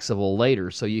taxable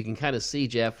later. So you can kind of see,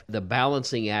 Jeff, the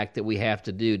balancing act that we have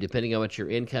to do, depending on what your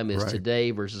income is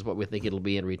today versus what we think it'll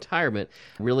be in retirement,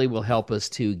 really will help us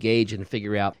to gauge and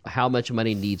figure out how much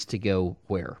money needs to go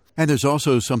where. And there's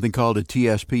also something called a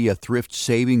TSP, a thrift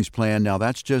savings plan. Now,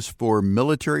 that's just for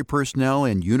military personnel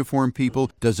and uniformed people.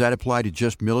 Does that apply to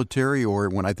just military? Or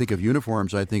when I think of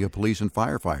uniforms, I think of police and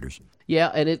firefighters.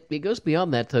 Yeah, and it goes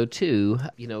beyond that, though, too.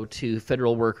 To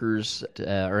federal workers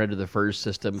or under the FERS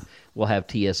system will have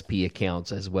TSP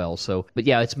accounts as well. So, but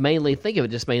yeah, it's mainly, think of it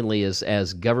just mainly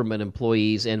as government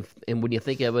employees. And when you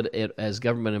think of it as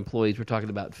government employees, we're talking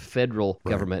about federal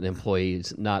government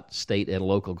employees, not state and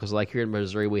local. Because like here in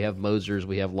Missouri, we have Mosers,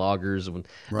 we have loggers, and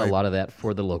a lot of that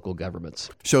for the local governments.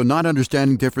 So not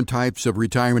understanding different types of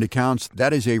retirement accounts,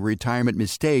 that is a retirement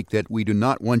mistake that we do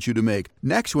not want you to make.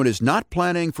 Next one is not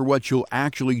planning for what you'll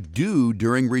actually do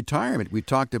during retirement. We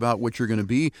talked about what you're going to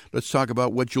be. Let's talk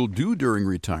about what you'll do during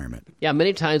retirement. Yeah,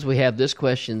 many times we have this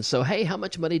question. So, hey, how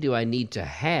much money do I need to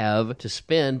have to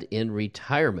spend in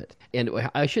retirement? And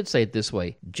I should say it this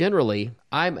way. Generally,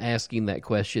 I'm asking that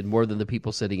question more than the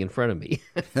people sitting in front of me.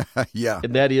 Yeah.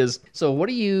 And that is, so what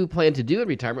do you plan to do in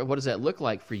retirement? What does that look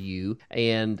like for you?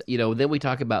 And, then we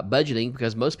talk about budgeting,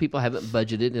 because most people haven't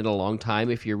budgeted in a long time.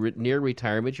 If you're near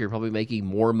retirement, you're probably making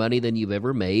more money than you've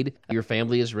ever made. Your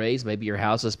family is raised, maybe your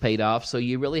house is paid off, so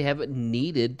you really haven't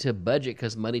needed to budget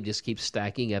because money just keeps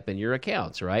stacking up in your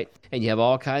accounts, right? And you have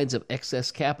all kinds of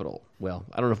excess capital. Well,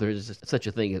 I don't know if there's such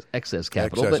a thing as excess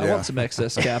capital, but I want some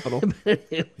excess capital.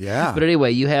 Yeah. But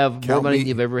anyway, you have more money than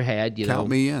you've ever had. Count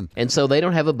me in. And so they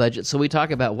don't have a budget. So we talk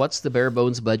about what's the bare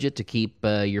bones budget to keep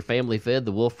your family fed,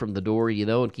 the wolf from the door,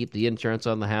 and keep the insurance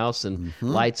on the house and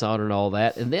lights on and all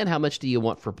that. And then how much do you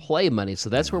want for play money? So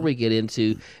that's where we get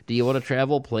into, do you want to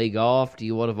travel, play golf? Do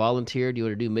you want to volunteer? Do you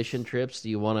want to do mission trips? Do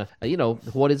you want to,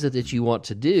 what is it that you want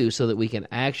to do so that we can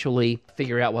actually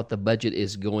figure out what the budget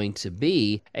is going to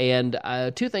be? And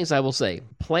two things I will say.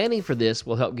 Planning for this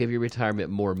will help give your retirement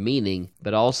more meaning,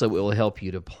 but also it will help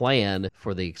you to plan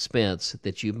for the expense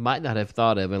that you might not have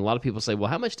thought of. And a lot of people say, well,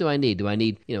 how much do I need? Do I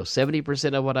need,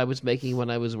 70% of what I was making when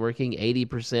I was working,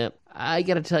 80%? I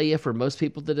got to tell you, for most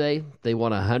people today, they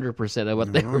want 100% of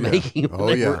what they were making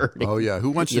when they were earning. Oh, yeah.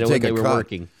 Who wants to take a cut?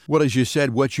 Working. Well, as you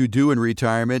said, what you do in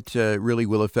retirement really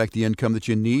will affect the income that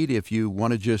you need. If you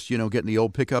want to just, get in the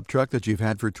old pickup truck that you've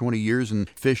had for 20 years and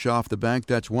fish off the bank,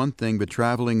 that's one thing. But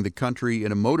traveling the country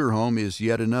in a motorhome is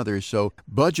yet another. So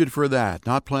budget for that.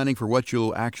 Not planning for what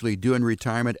you'll actually do in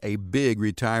retirement, a big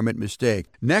retirement mistake.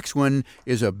 Next one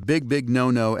is a big, big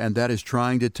no-no, and that is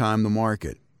trying to time the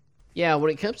market. Yeah,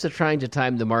 when it comes to trying to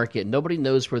time the market, nobody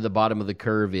knows where the bottom of the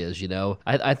curve is,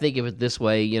 I think of it this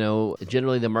way,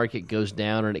 generally the market goes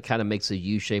down and it kind of makes a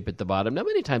U shape at the bottom. Now,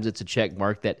 many times it's a check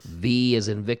mark, that V as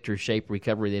in Victor shape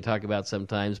recovery they talk about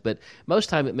sometimes, but most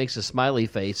time it makes a smiley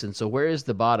face. And so where is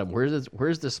the bottom?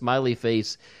 Where's the smiley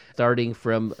face starting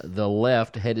from the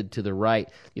left headed to the right?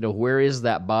 Where is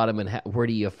that bottom and where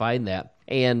do you find that?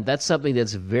 And that's something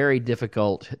that's very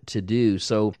difficult to do.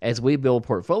 So as we build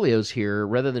portfolios here,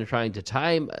 rather than trying to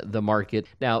time the market,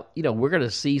 now, we're going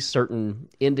to see certain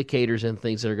indicators and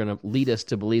things that are going to lead us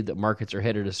to believe that markets are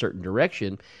headed a certain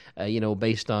direction,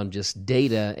 based on just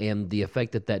data and the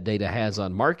effect that data has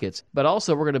on markets. But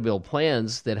also we're going to build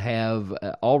plans that have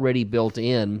already built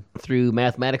in through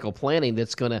mathematical planning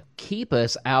that's going to keep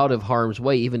us out of harm's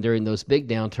way even during those big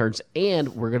downturns.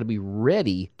 And we're going to be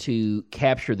ready to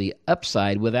capture the upside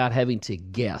without having to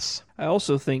guess. I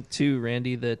also think, too,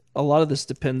 Randy, that a lot of this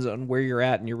depends on where you're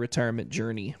at in your retirement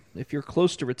journey. If you're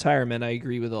close to retirement, I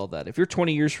agree with all that. If you're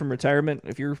 20 years from retirement,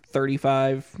 if you're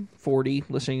 35, 40,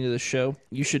 listening to this show,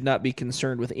 you should not be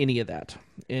concerned with any of that.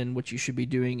 And what you should be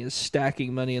doing is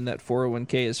stacking money in that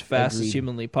 401k as fast as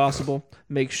humanly possible.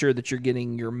 Make sure that you're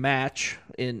getting your match,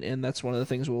 and that's one of the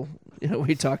things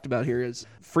we talked about here is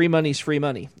free money's free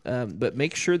money. But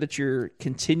make sure that you're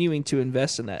continuing to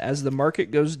invest in that. As the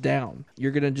market goes down,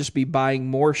 you're going to just be buying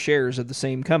more shares of the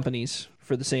same companies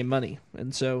for the same money.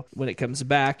 And so when it comes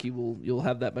back, you'll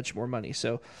have that much more money.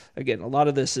 So again, a lot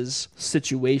of this is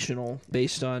situational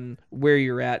based on where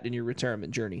you're at in your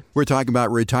retirement journey. We're talking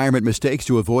about retirement mistakes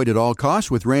to avoid at all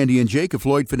costs with Randy and Jake of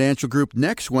Floyd Financial Group.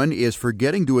 Next one is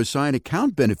forgetting to assign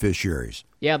account beneficiaries.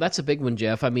 Yeah, that's a big one,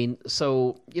 Jeff.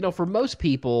 So, for most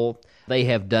people, they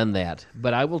have done that.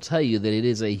 But I will tell you that it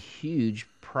is a huge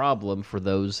problem for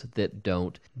those that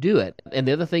don't do it. And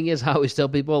the other thing is, I always tell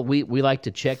people, we like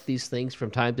to check these things from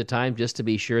time to time just to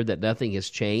be sure that nothing has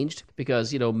changed.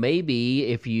 Because, maybe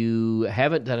if you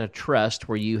haven't done a trust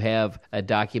where you have a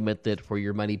document that where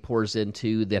your money pours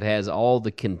into that has all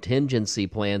the contingency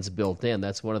plans built in,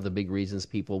 that's one of the big reasons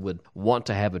people would want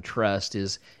to have a trust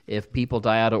is if people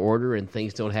die out of order and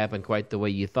things don't happen quite the way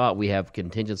you thought, we have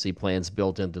contingency plans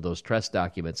built into those trust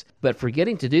documents. But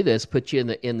forgetting to do this puts you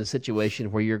in the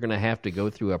situation where you're going to have to go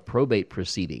through a probate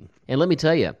proceeding. And let me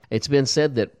tell you, it's been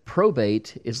said that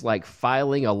probate is like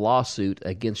filing a lawsuit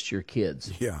against your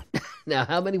kids. Yeah. Now,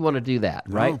 how many want to do that,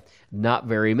 right? No. Not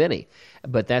very many.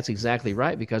 But that's exactly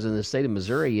right, because in the state of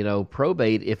Missouri,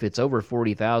 probate, if it's over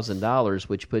 $40,000,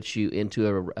 which puts you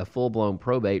into a full-blown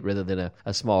probate rather than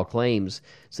a small claims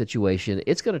situation,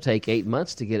 it's going to take 8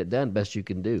 months to get it done, best you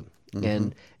can do. Mm-hmm.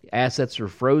 And assets are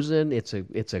frozen. It's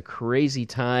a crazy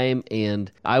time,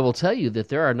 and I will tell you that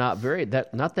there are not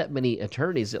that many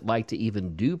attorneys that like to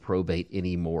even do probate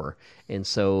anymore. And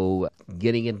so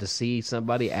getting in to see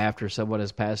somebody after someone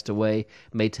has passed away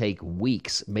may take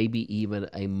weeks, maybe even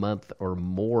a month or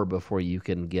more before you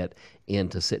can get in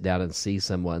to sit down and see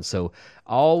someone. So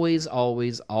always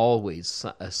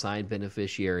assign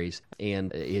beneficiaries,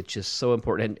 and it's just so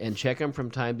important. And check them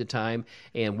from time to time.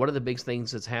 And one of the big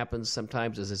things that happens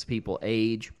sometimes is as people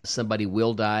age, somebody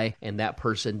will die, and that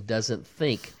person doesn't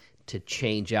think to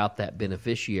change out that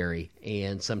beneficiary.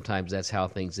 And sometimes that's how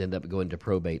things end up going to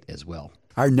probate as well.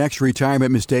 Our next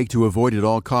retirement mistake to avoid at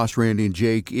all costs, Randy and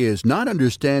Jake, is not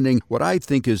understanding what I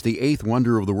think is the eighth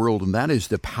wonder of the world, and that is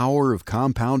the power of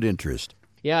compound interest.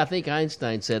 Yeah, I think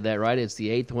Einstein said that, right? It's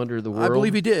the eighth wonder of the world. I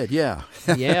believe he did, yeah.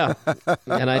 Yeah,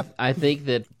 and I think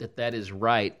that is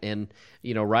right. And,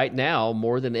 right now,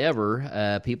 more than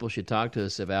ever, people should talk to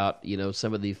us about,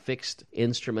 some of the fixed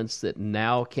instruments that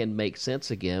now can make sense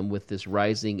again with this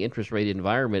rising interest rate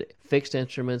environment. Fixed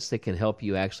instruments that can help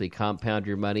you actually compound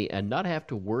your money and not have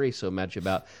to worry so much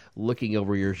about looking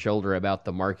over your shoulder about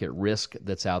the market risk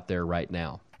that's out there right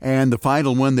now. And the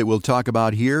final one that we'll talk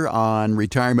about here on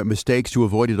retirement mistakes to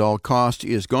avoid at all costs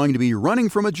is going to be running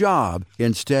from a job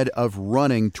instead of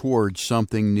running towards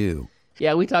something new.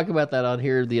 Yeah, we talk about that on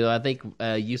here. I think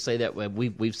you say that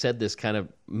we've said this kind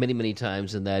of many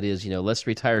times, and that is, let's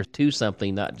retire to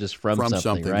something, not just from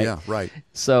something, right? Yeah, right.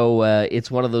 So it's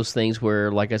one of those things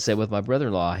where, like I said with my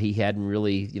brother-in-law, he hadn't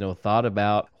really, thought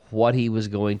about what he was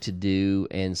going to do,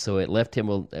 and so it left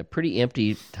him a pretty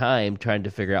empty time trying to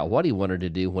figure out what he wanted to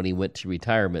do when he went to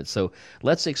retirement. So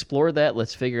let's explore that.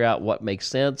 Let's figure out what makes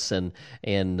sense and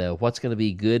what's going to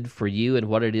be good for you and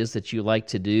what it is that you like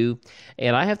to do.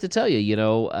 And I have to tell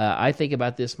you, I think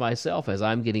about this myself as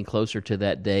I'm getting closer to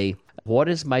that day. What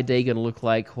is my day going to look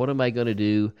like? What am I going to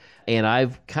do? And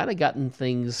I've kind of gotten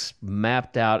things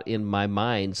mapped out in my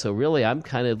mind. So really, I'm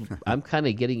kind of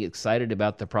getting excited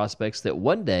about the prospects that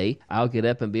one day I'll get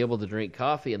up and be able to drink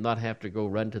coffee and not have to go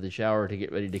run to the shower to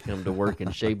get ready to come to work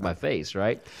and shave my face,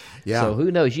 right? Yeah. So who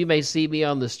knows? You may see me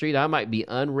on the street. I might be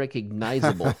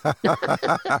unrecognizable.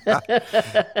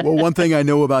 Well, one thing I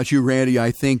know about you, Randy,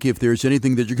 I think if there's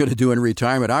anything that you're going to do in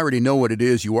retirement, I already know what it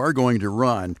is. You are going to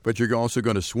run, but you're also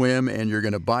going to swim, and you're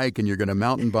going to bike, and you're going to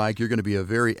mountain bike. You're going to be a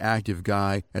very active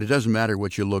guy, and it doesn't matter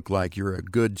what you look like. You're a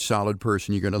good, solid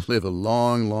person. You're going to live a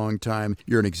long time.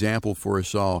 You're an example for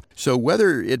us all. So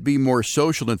whether it be more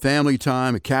social and family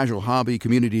time, a casual hobby,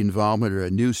 community involvement, or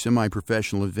a new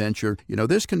semi-professional adventure,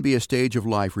 this can be a stage of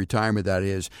life, retirement that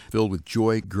is, filled with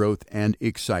joy, growth, and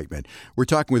excitement. We're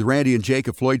talking with Randy and Jake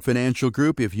of Floyd Financial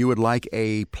Group. If you would like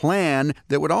a plan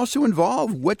that would also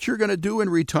involve what you're going to do in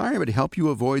retirement to help you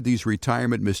avoid these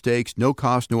retirement mistakes, no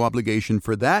cost, no obligation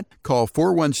for that. Call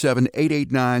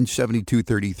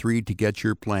 417-889-7233 to get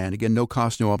your plan. Again, no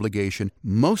cost, no obligation.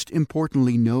 Most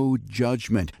importantly, no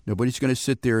judgment. Nobody's going to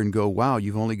sit there and go, wow,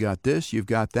 you've only got this, you've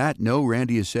got that. No,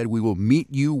 Randy has said we will meet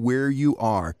you where you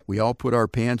are. We all put our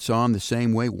pants on the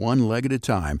same way, one leg at a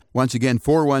time. Once again,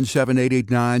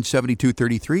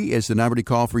 417-889-7233 is the number to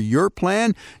call for your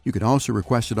plan. You can also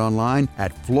request it online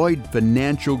at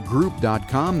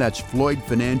floydfinancialgroup.com. That's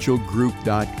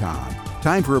floydfinancialgroup.com.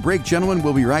 Time for a break, gentlemen.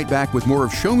 We'll be right back with more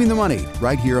of Show Me the Money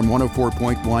right here on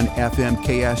 104.1 FM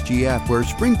KSGF, where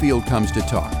Springfield comes to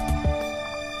talk.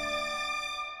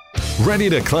 Ready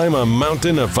to climb a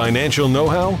mountain of financial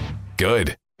know-how?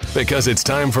 Good. Because it's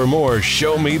time for more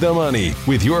Show Me the Money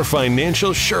with your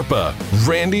financial Sherpa,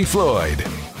 Randy Floyd.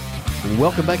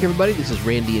 Welcome back, everybody. This is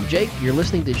Randy and Jake. You're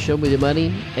listening to Show Me the Money.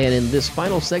 And in this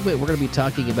final segment, we're going to be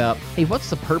talking about, hey,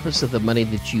 what's the purpose of the money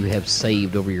that you have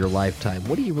saved over your lifetime?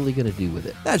 What are you really going to do with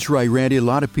it? That's right, Randy. A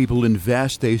lot of people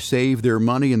invest. They save their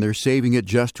money, and they're saving it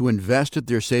just to invest it.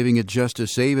 They're saving it just to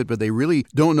save it, but they really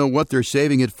don't know what they're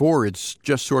saving it for. It's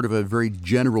just sort of a very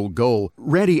general goal.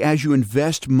 Randy, as you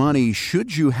invest money,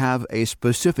 should you have a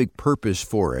specific purpose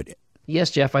for it?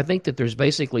 Yes, Jeff, I think that there's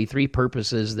basically three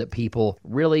purposes that people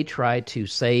really try to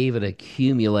save and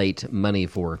accumulate money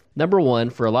for. Number one,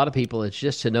 for a lot of people, it's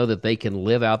just to know that they can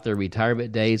live out their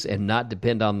retirement days and not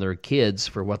depend on their kids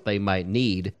for what they might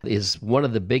need is one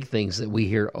of the big things that we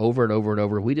hear over and over and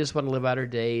over. We just want to live out our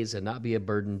days and not be a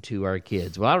burden to our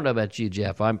kids. Well, I don't know about you,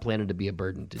 Jeff. I'm planning to be a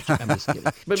burden to I'm just kidding.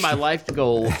 But my life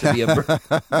goal to be a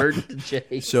burden to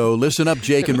Jake. So listen up,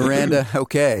 Jake and Miranda.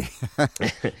 Okay.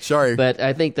 Sorry. But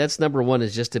I think that's number one,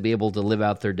 is just to be able to live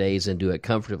out their days and do it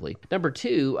comfortably. Number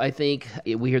two, I think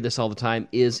we hear this all the time,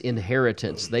 is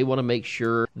inheritance. They want to make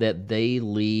sure that they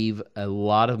leave a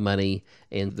lot of money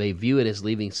and they view it as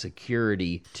leaving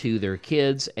security to their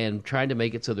kids and trying to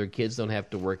make it so their kids don't have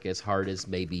to work as hard as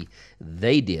maybe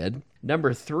they did.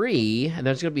 Number three, and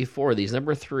there's going to be four of these.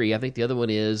 Number three, I think the other one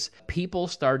is people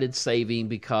started saving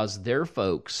because their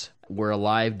folks were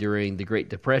alive during the Great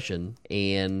Depression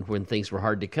and when things were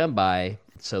hard to come by.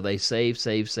 So they save,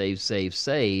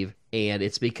 and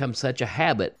it's become such a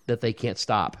habit that they can't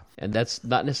stop. And that's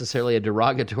not necessarily a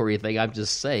derogatory thing. I'm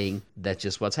just saying that's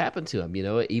just what's happened to them. You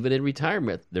know, even in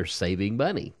retirement, they're saving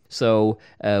money. So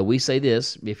we say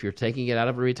this, if you're taking it out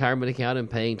of a retirement account and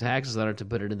paying taxes on it to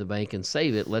put it in the bank and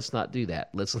save it, let's not do that.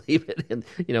 Let's leave it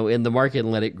in the market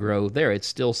and let it grow there. It's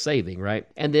still saving, right?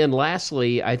 And then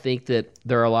lastly, I think that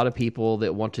there are a lot of people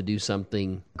that want to do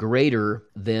something greater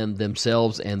than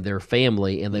themselves and their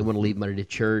family, and they want to leave money to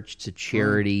church, to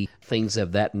charity, things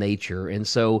of that nature. And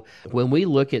so when we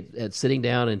look at sitting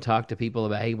down and talk to people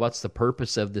about, hey, what's the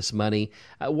purpose of this money?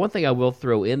 One thing I will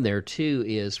throw in there too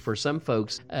is for some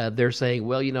folks, they're saying,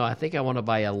 well, I think I want to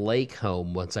buy a lake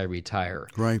home once I retire.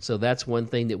 Right. So that's one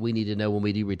thing that we need to know when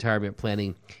we do retirement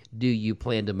planning. Do you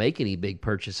plan to make any big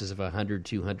purchases of $100,000,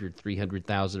 $200,000,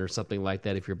 $300,000 or something like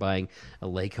that if you're buying a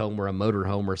lake home or a motor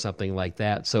home or something like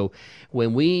that? So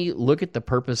when we look at the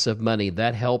purpose of money,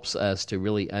 that helps us to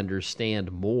really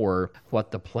understand more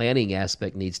what the planning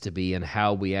aspect needs to be and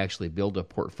how we actually build a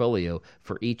portfolio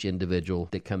for each individual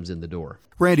that comes in the door.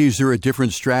 Randy, is there a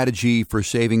different strategy for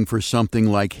saving for something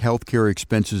like healthcare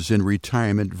expenses in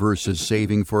retirement versus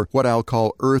saving for what I'll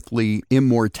call earthly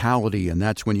immortality? And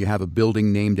that's when you have a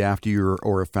building named after you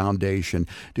or a foundation.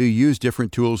 Do you use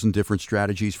different tools and different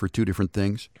strategies for two different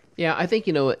things? Yeah, I think,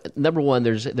 number one,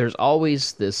 there's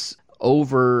always this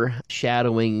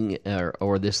overshadowing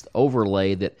or this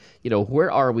overlay that,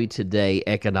 where are we today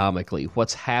economically?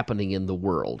 What's happening in the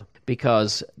world?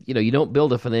 Because, you don't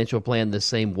build a financial plan the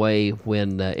same way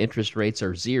when interest rates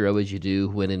are zero as you do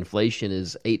when inflation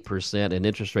is 8% and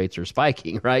interest rates are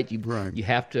spiking, right? You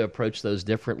have to approach those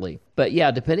differently. But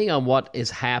yeah, depending on what is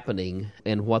happening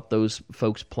and what those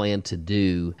folks plan to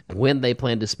do, when they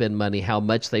plan to spend money, how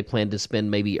much they plan to spend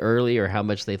maybe early or how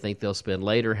much they think they'll spend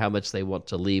later, how much they want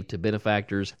to leave to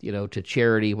benefactors, to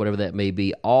charity, whatever that may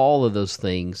be, all of those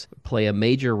things play a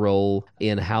major role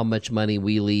in how much money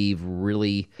we leave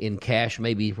really in cash,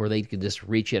 maybe where they can just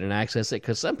reach it and access it.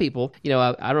 Because some people, I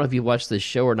don't know if you watched this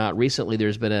show or not. Recently, there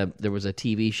was a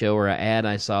TV show or an ad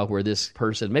I saw where this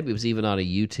person, maybe it was even on a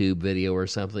YouTube video or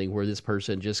something, where this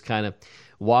person just kind of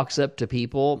walks up to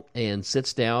people and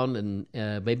sits down,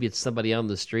 and maybe it's somebody on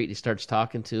the street. He starts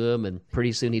talking to him, and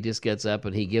pretty soon he just gets up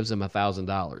and he gives them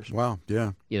 $1,000. Wow,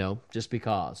 yeah. Just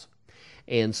because.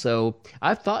 And so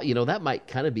I thought, that might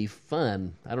kind of be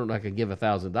fun. I don't know if I could give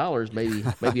 $1,000,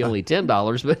 maybe only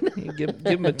 $10, but give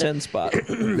them a 10 spot.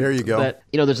 There you go. But,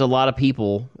 there's a lot of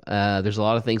people, there's a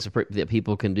lot of things that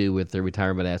people can do with their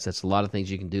retirement assets, a lot of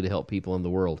things you can do to help people in the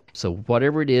world. So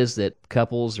whatever it is that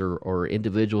couples or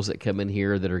individuals that come in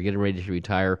here that are getting ready to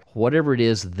retire, whatever it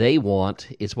is they want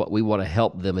is what we want to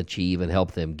help them achieve and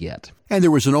help them get. And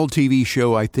there was an old TV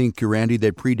show, I think, Randy,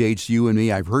 that predates you and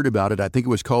me. I've heard about it. I think it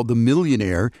was called The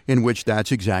Millionaire, in which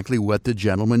that's exactly what the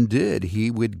gentleman did. He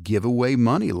would give away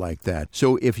money like that.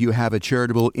 So if you have a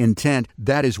charitable intent,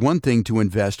 that is one thing to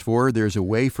invest for. There's a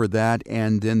way for that.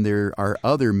 And then then there are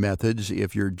other methods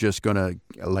if you're just going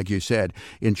to, like you said,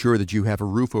 ensure that you have a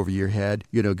roof over your head,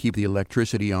 keep the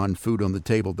electricity on, food on the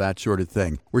table, that sort of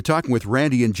thing. We're talking with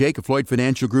Randy and Jake of Floyd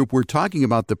Financial Group. We're talking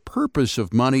about the purpose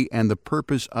of money and the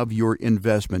purpose of your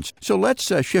investments. So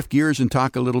let's shift gears and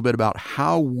talk a little bit about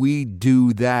how we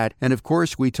do that. And of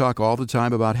course, we talk all the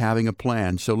time about having a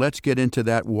plan. So let's get into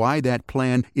that, why that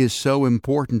plan is so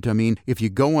important. I mean, if you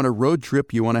go on a road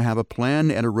trip, you want to have a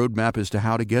plan and a roadmap as to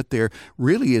how to get there.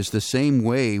 Really is the same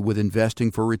way with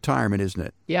investing for retirement, isn't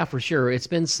it? Yeah, for sure. It's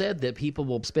been said that people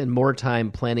will spend more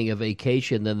time planning a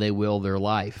vacation than they will their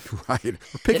life. Right. Or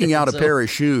picking out a pair of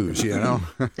shoes,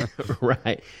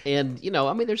 Right. And,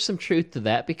 there's some truth to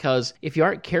that, because if you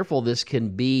aren't careful, this can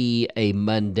be a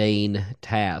mundane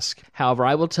task. However,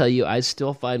 I will tell you, I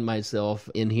still find myself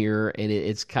in here, and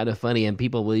it's kind of funny, and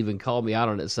people will even call me out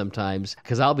on it sometimes,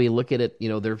 because I'll be looking at,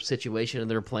 their situation and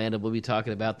their plan, and we'll be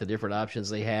talking about the different options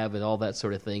they have and all that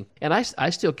sort of thing. And I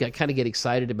still kind of get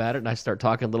excited about it, and I start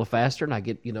talking a little faster, and I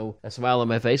get, a smile on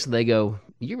my face, and they go,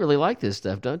 "You really like this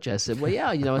stuff, don't you?" I said, "Well, yeah,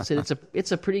 I said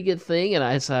it's a pretty good thing, and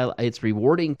it's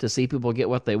rewarding to see people get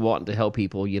what they want and to help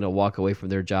people, walk away from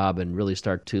their job and really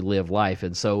start to live life."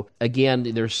 And so, again,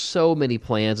 there's so many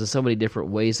plans and so many different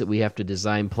ways that we have to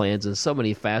design plans and so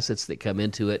many facets that come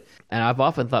into it. And I've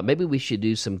often thought maybe we should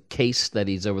do some case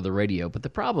studies over the radio. But the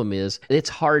problem is it's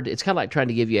hard. It's kind of like trying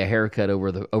to give you a haircut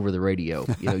over the radio.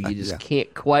 You just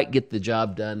can't quite get the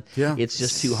job done. Yeah. It's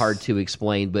just too hard to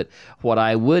explain. But what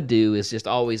I would do is just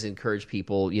always encourage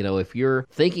people, if you're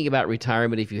thinking about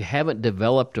retirement, if you haven't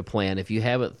developed a plan, if you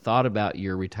haven't thought about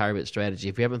your retirement strategy,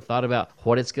 if you haven't thought about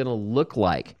what it's going to look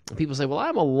like. People say, "Well,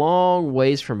 I'm a long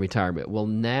ways from retirement." Well,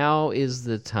 now is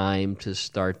the time to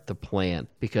start the plan,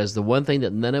 because the one thing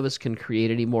that none of us can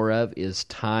create any more of is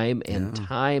time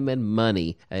and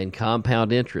money and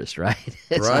compound interest, right?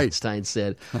 As Einstein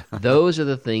said, those are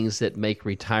the things that make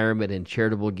retirement and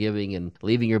charitable giving and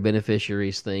leaving your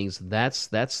beneficiaries things. That's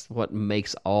what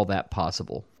makes all that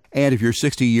possible. And if you're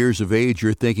 60 years of age,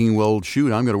 you're thinking, well,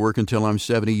 shoot, I'm going to work until I'm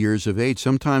 70 years of age.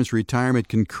 Sometimes retirement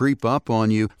can creep up on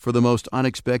you for the most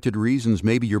unexpected reasons.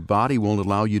 Maybe your body won't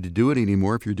allow you to do it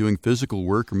anymore if you're doing physical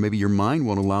work, or maybe your mind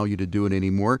won't allow you to do it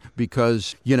anymore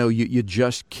because, you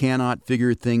just cannot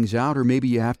figure things out, or maybe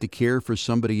you have to care for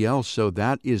somebody else. So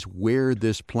that is where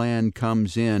this plan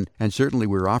comes in. And certainly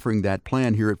we're offering that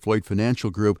plan here at Floyd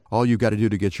Financial Group. All you've got to do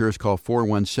to get yours, call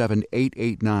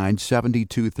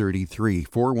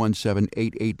 417-889-7233.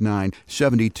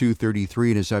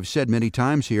 417-889-7233. And as I've said many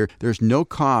times here, there's no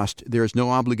cost, there's no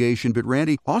obligation. But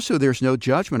Randy, also there's no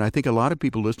judgment. I think a lot of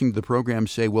people listening to the program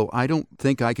say, well, I don't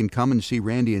think I can come and see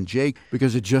Randy and Jake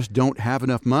because I just don't have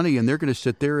enough money. And they're going to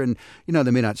sit there and, they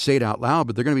may not say it out loud,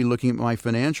 but they're going to be looking at my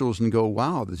financials and go,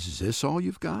 wow, is this all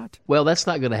you've got? Well, that's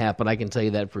not going to happen. I can tell you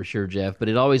that for sure, Jeff. But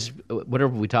it always,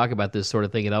 whenever we talk about this sort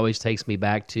of thing, it always takes me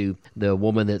back to the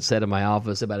woman that sat in my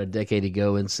office about a decade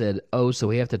ago and said, "Oh, so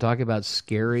we have to talk about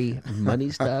scary money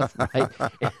stuff," right?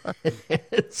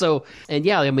 So, and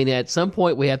yeah, at some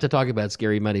point we have to talk about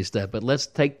scary money stuff, but let's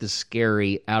take the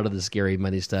scary out of the scary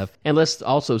money stuff. And let's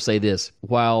also say this,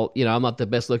 while, I'm not the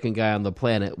best looking guy on the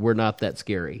planet, we're not that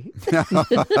scary.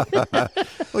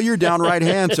 Well, you're downright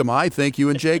handsome. I think you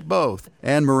and Jake both.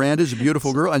 And Miranda's a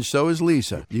beautiful girl, and so is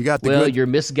Lisa. You got the good... you're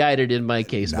misguided in my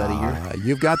case, buddy.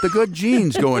 You've got the good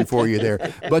genes going for you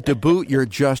there. But to boot, you're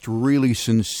just really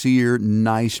sincere,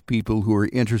 nice people who are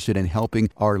interested in helping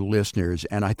our listeners.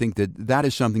 And I think that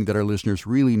is something that our listeners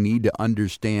really need to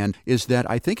understand, is that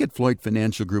I think at Floyd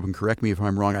Financial Group, and correct me if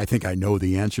I'm wrong, I think I know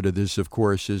the answer to this, of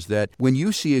course, is that when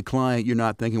you see a client, you're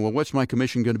not thinking, well, what's my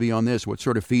commission going to be on this? What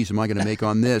sort of fees am I going to make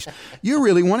on this? You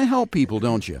really want to help people,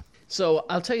 don't you? So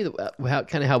I'll tell you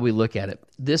how we look at it.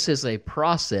 This is a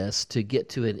process to get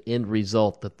to an end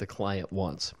result that the client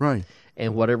wants. Right.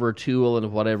 And whatever tool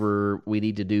and whatever we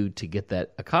need to do to get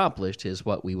that accomplished is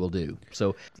what we will do.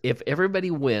 So if everybody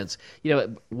wins,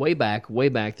 way back,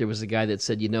 there was a guy that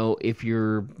said, if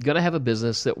you're going to have a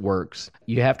business that works,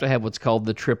 you have to have what's called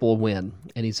the triple win.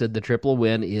 And he said the triple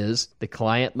win is the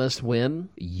client must win,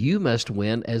 you must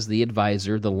win as the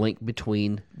advisor, the link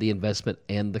between the investment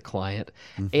and the client,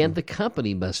 and the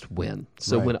company must win.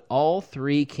 So when all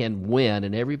three can win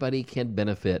and everybody can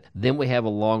benefit, then we have a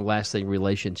long-lasting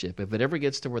relationship. If it ever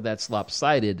gets to where that's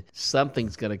lopsided,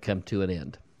 something's going to come to an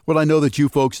end. Well, I know that you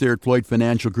folks there at Floyd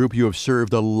Financial Group, you have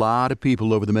served a lot of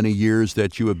people over the many years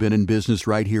that you have been in business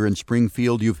right here in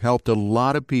Springfield. You've helped a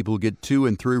lot of people get to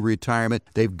and through retirement.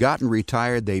 They've gotten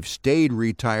retired, they've stayed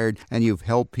retired, and you've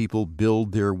helped people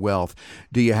build their wealth.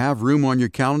 Do you have room on your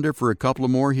calendar for a couple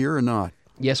of more here or not?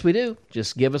 Yes, we do.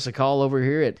 Just give us a call over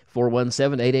here at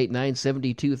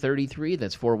 417-889-7233.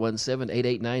 That's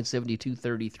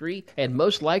 417-889-7233. And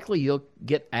most likely you'll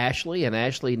get Ashley, and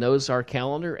Ashley knows our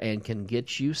calendar and can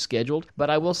get you scheduled. But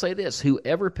I will say this,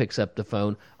 whoever picks up the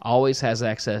phone always has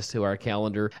access to our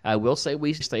calendar. I will say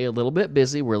we stay a little bit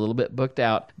busy. We're a little bit booked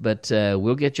out, but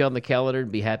we'll get you on the calendar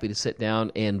and be happy to sit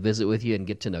down and visit with you and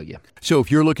get to know you. So if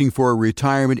you're looking for a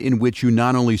retirement in which you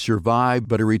not only survive,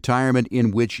 but a retirement in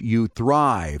which you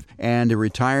thrive, and a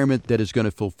retirement that is going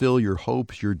to fulfill your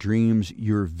hopes, your dreams,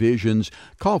 your visions,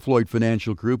 call Floyd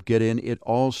Financial Group. Get in. It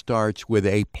all starts with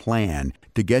a plan.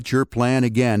 To get your plan,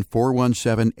 again,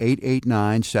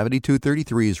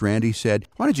 417-889-7233, as Randy said.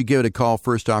 Why don't you give it a call,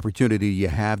 first opportunity you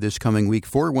have this coming week,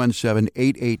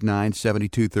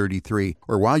 417-889-7233.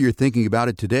 Or while you're thinking about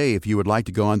it today, if you would like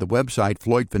to go on the website,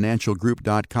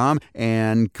 floydfinancialgroup.com,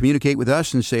 and communicate with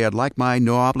us and say, I'd like my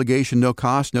no obligation, no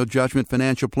cost, no judgment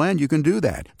financial plan, you can do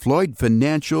that.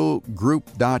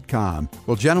 floydfinancialgroup.com.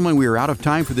 Well, gentlemen, we are out of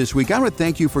time for this week. I want to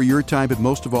thank you for your time, but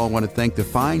most of all, I want to thank the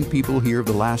fine people here of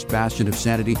the last bastion of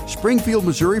sanity, Springfield,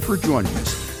 Missouri, for joining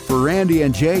us. For Randy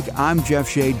and Jake, I'm Jeff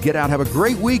Shade. Get out, have a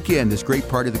great weekend, this great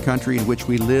part of the country in which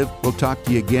we live. We'll talk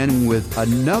to you again with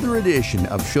another edition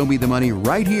of Show Me the Money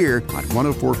right here on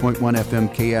 104.1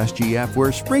 FM KSGF,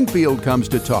 where Springfield comes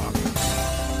to talk.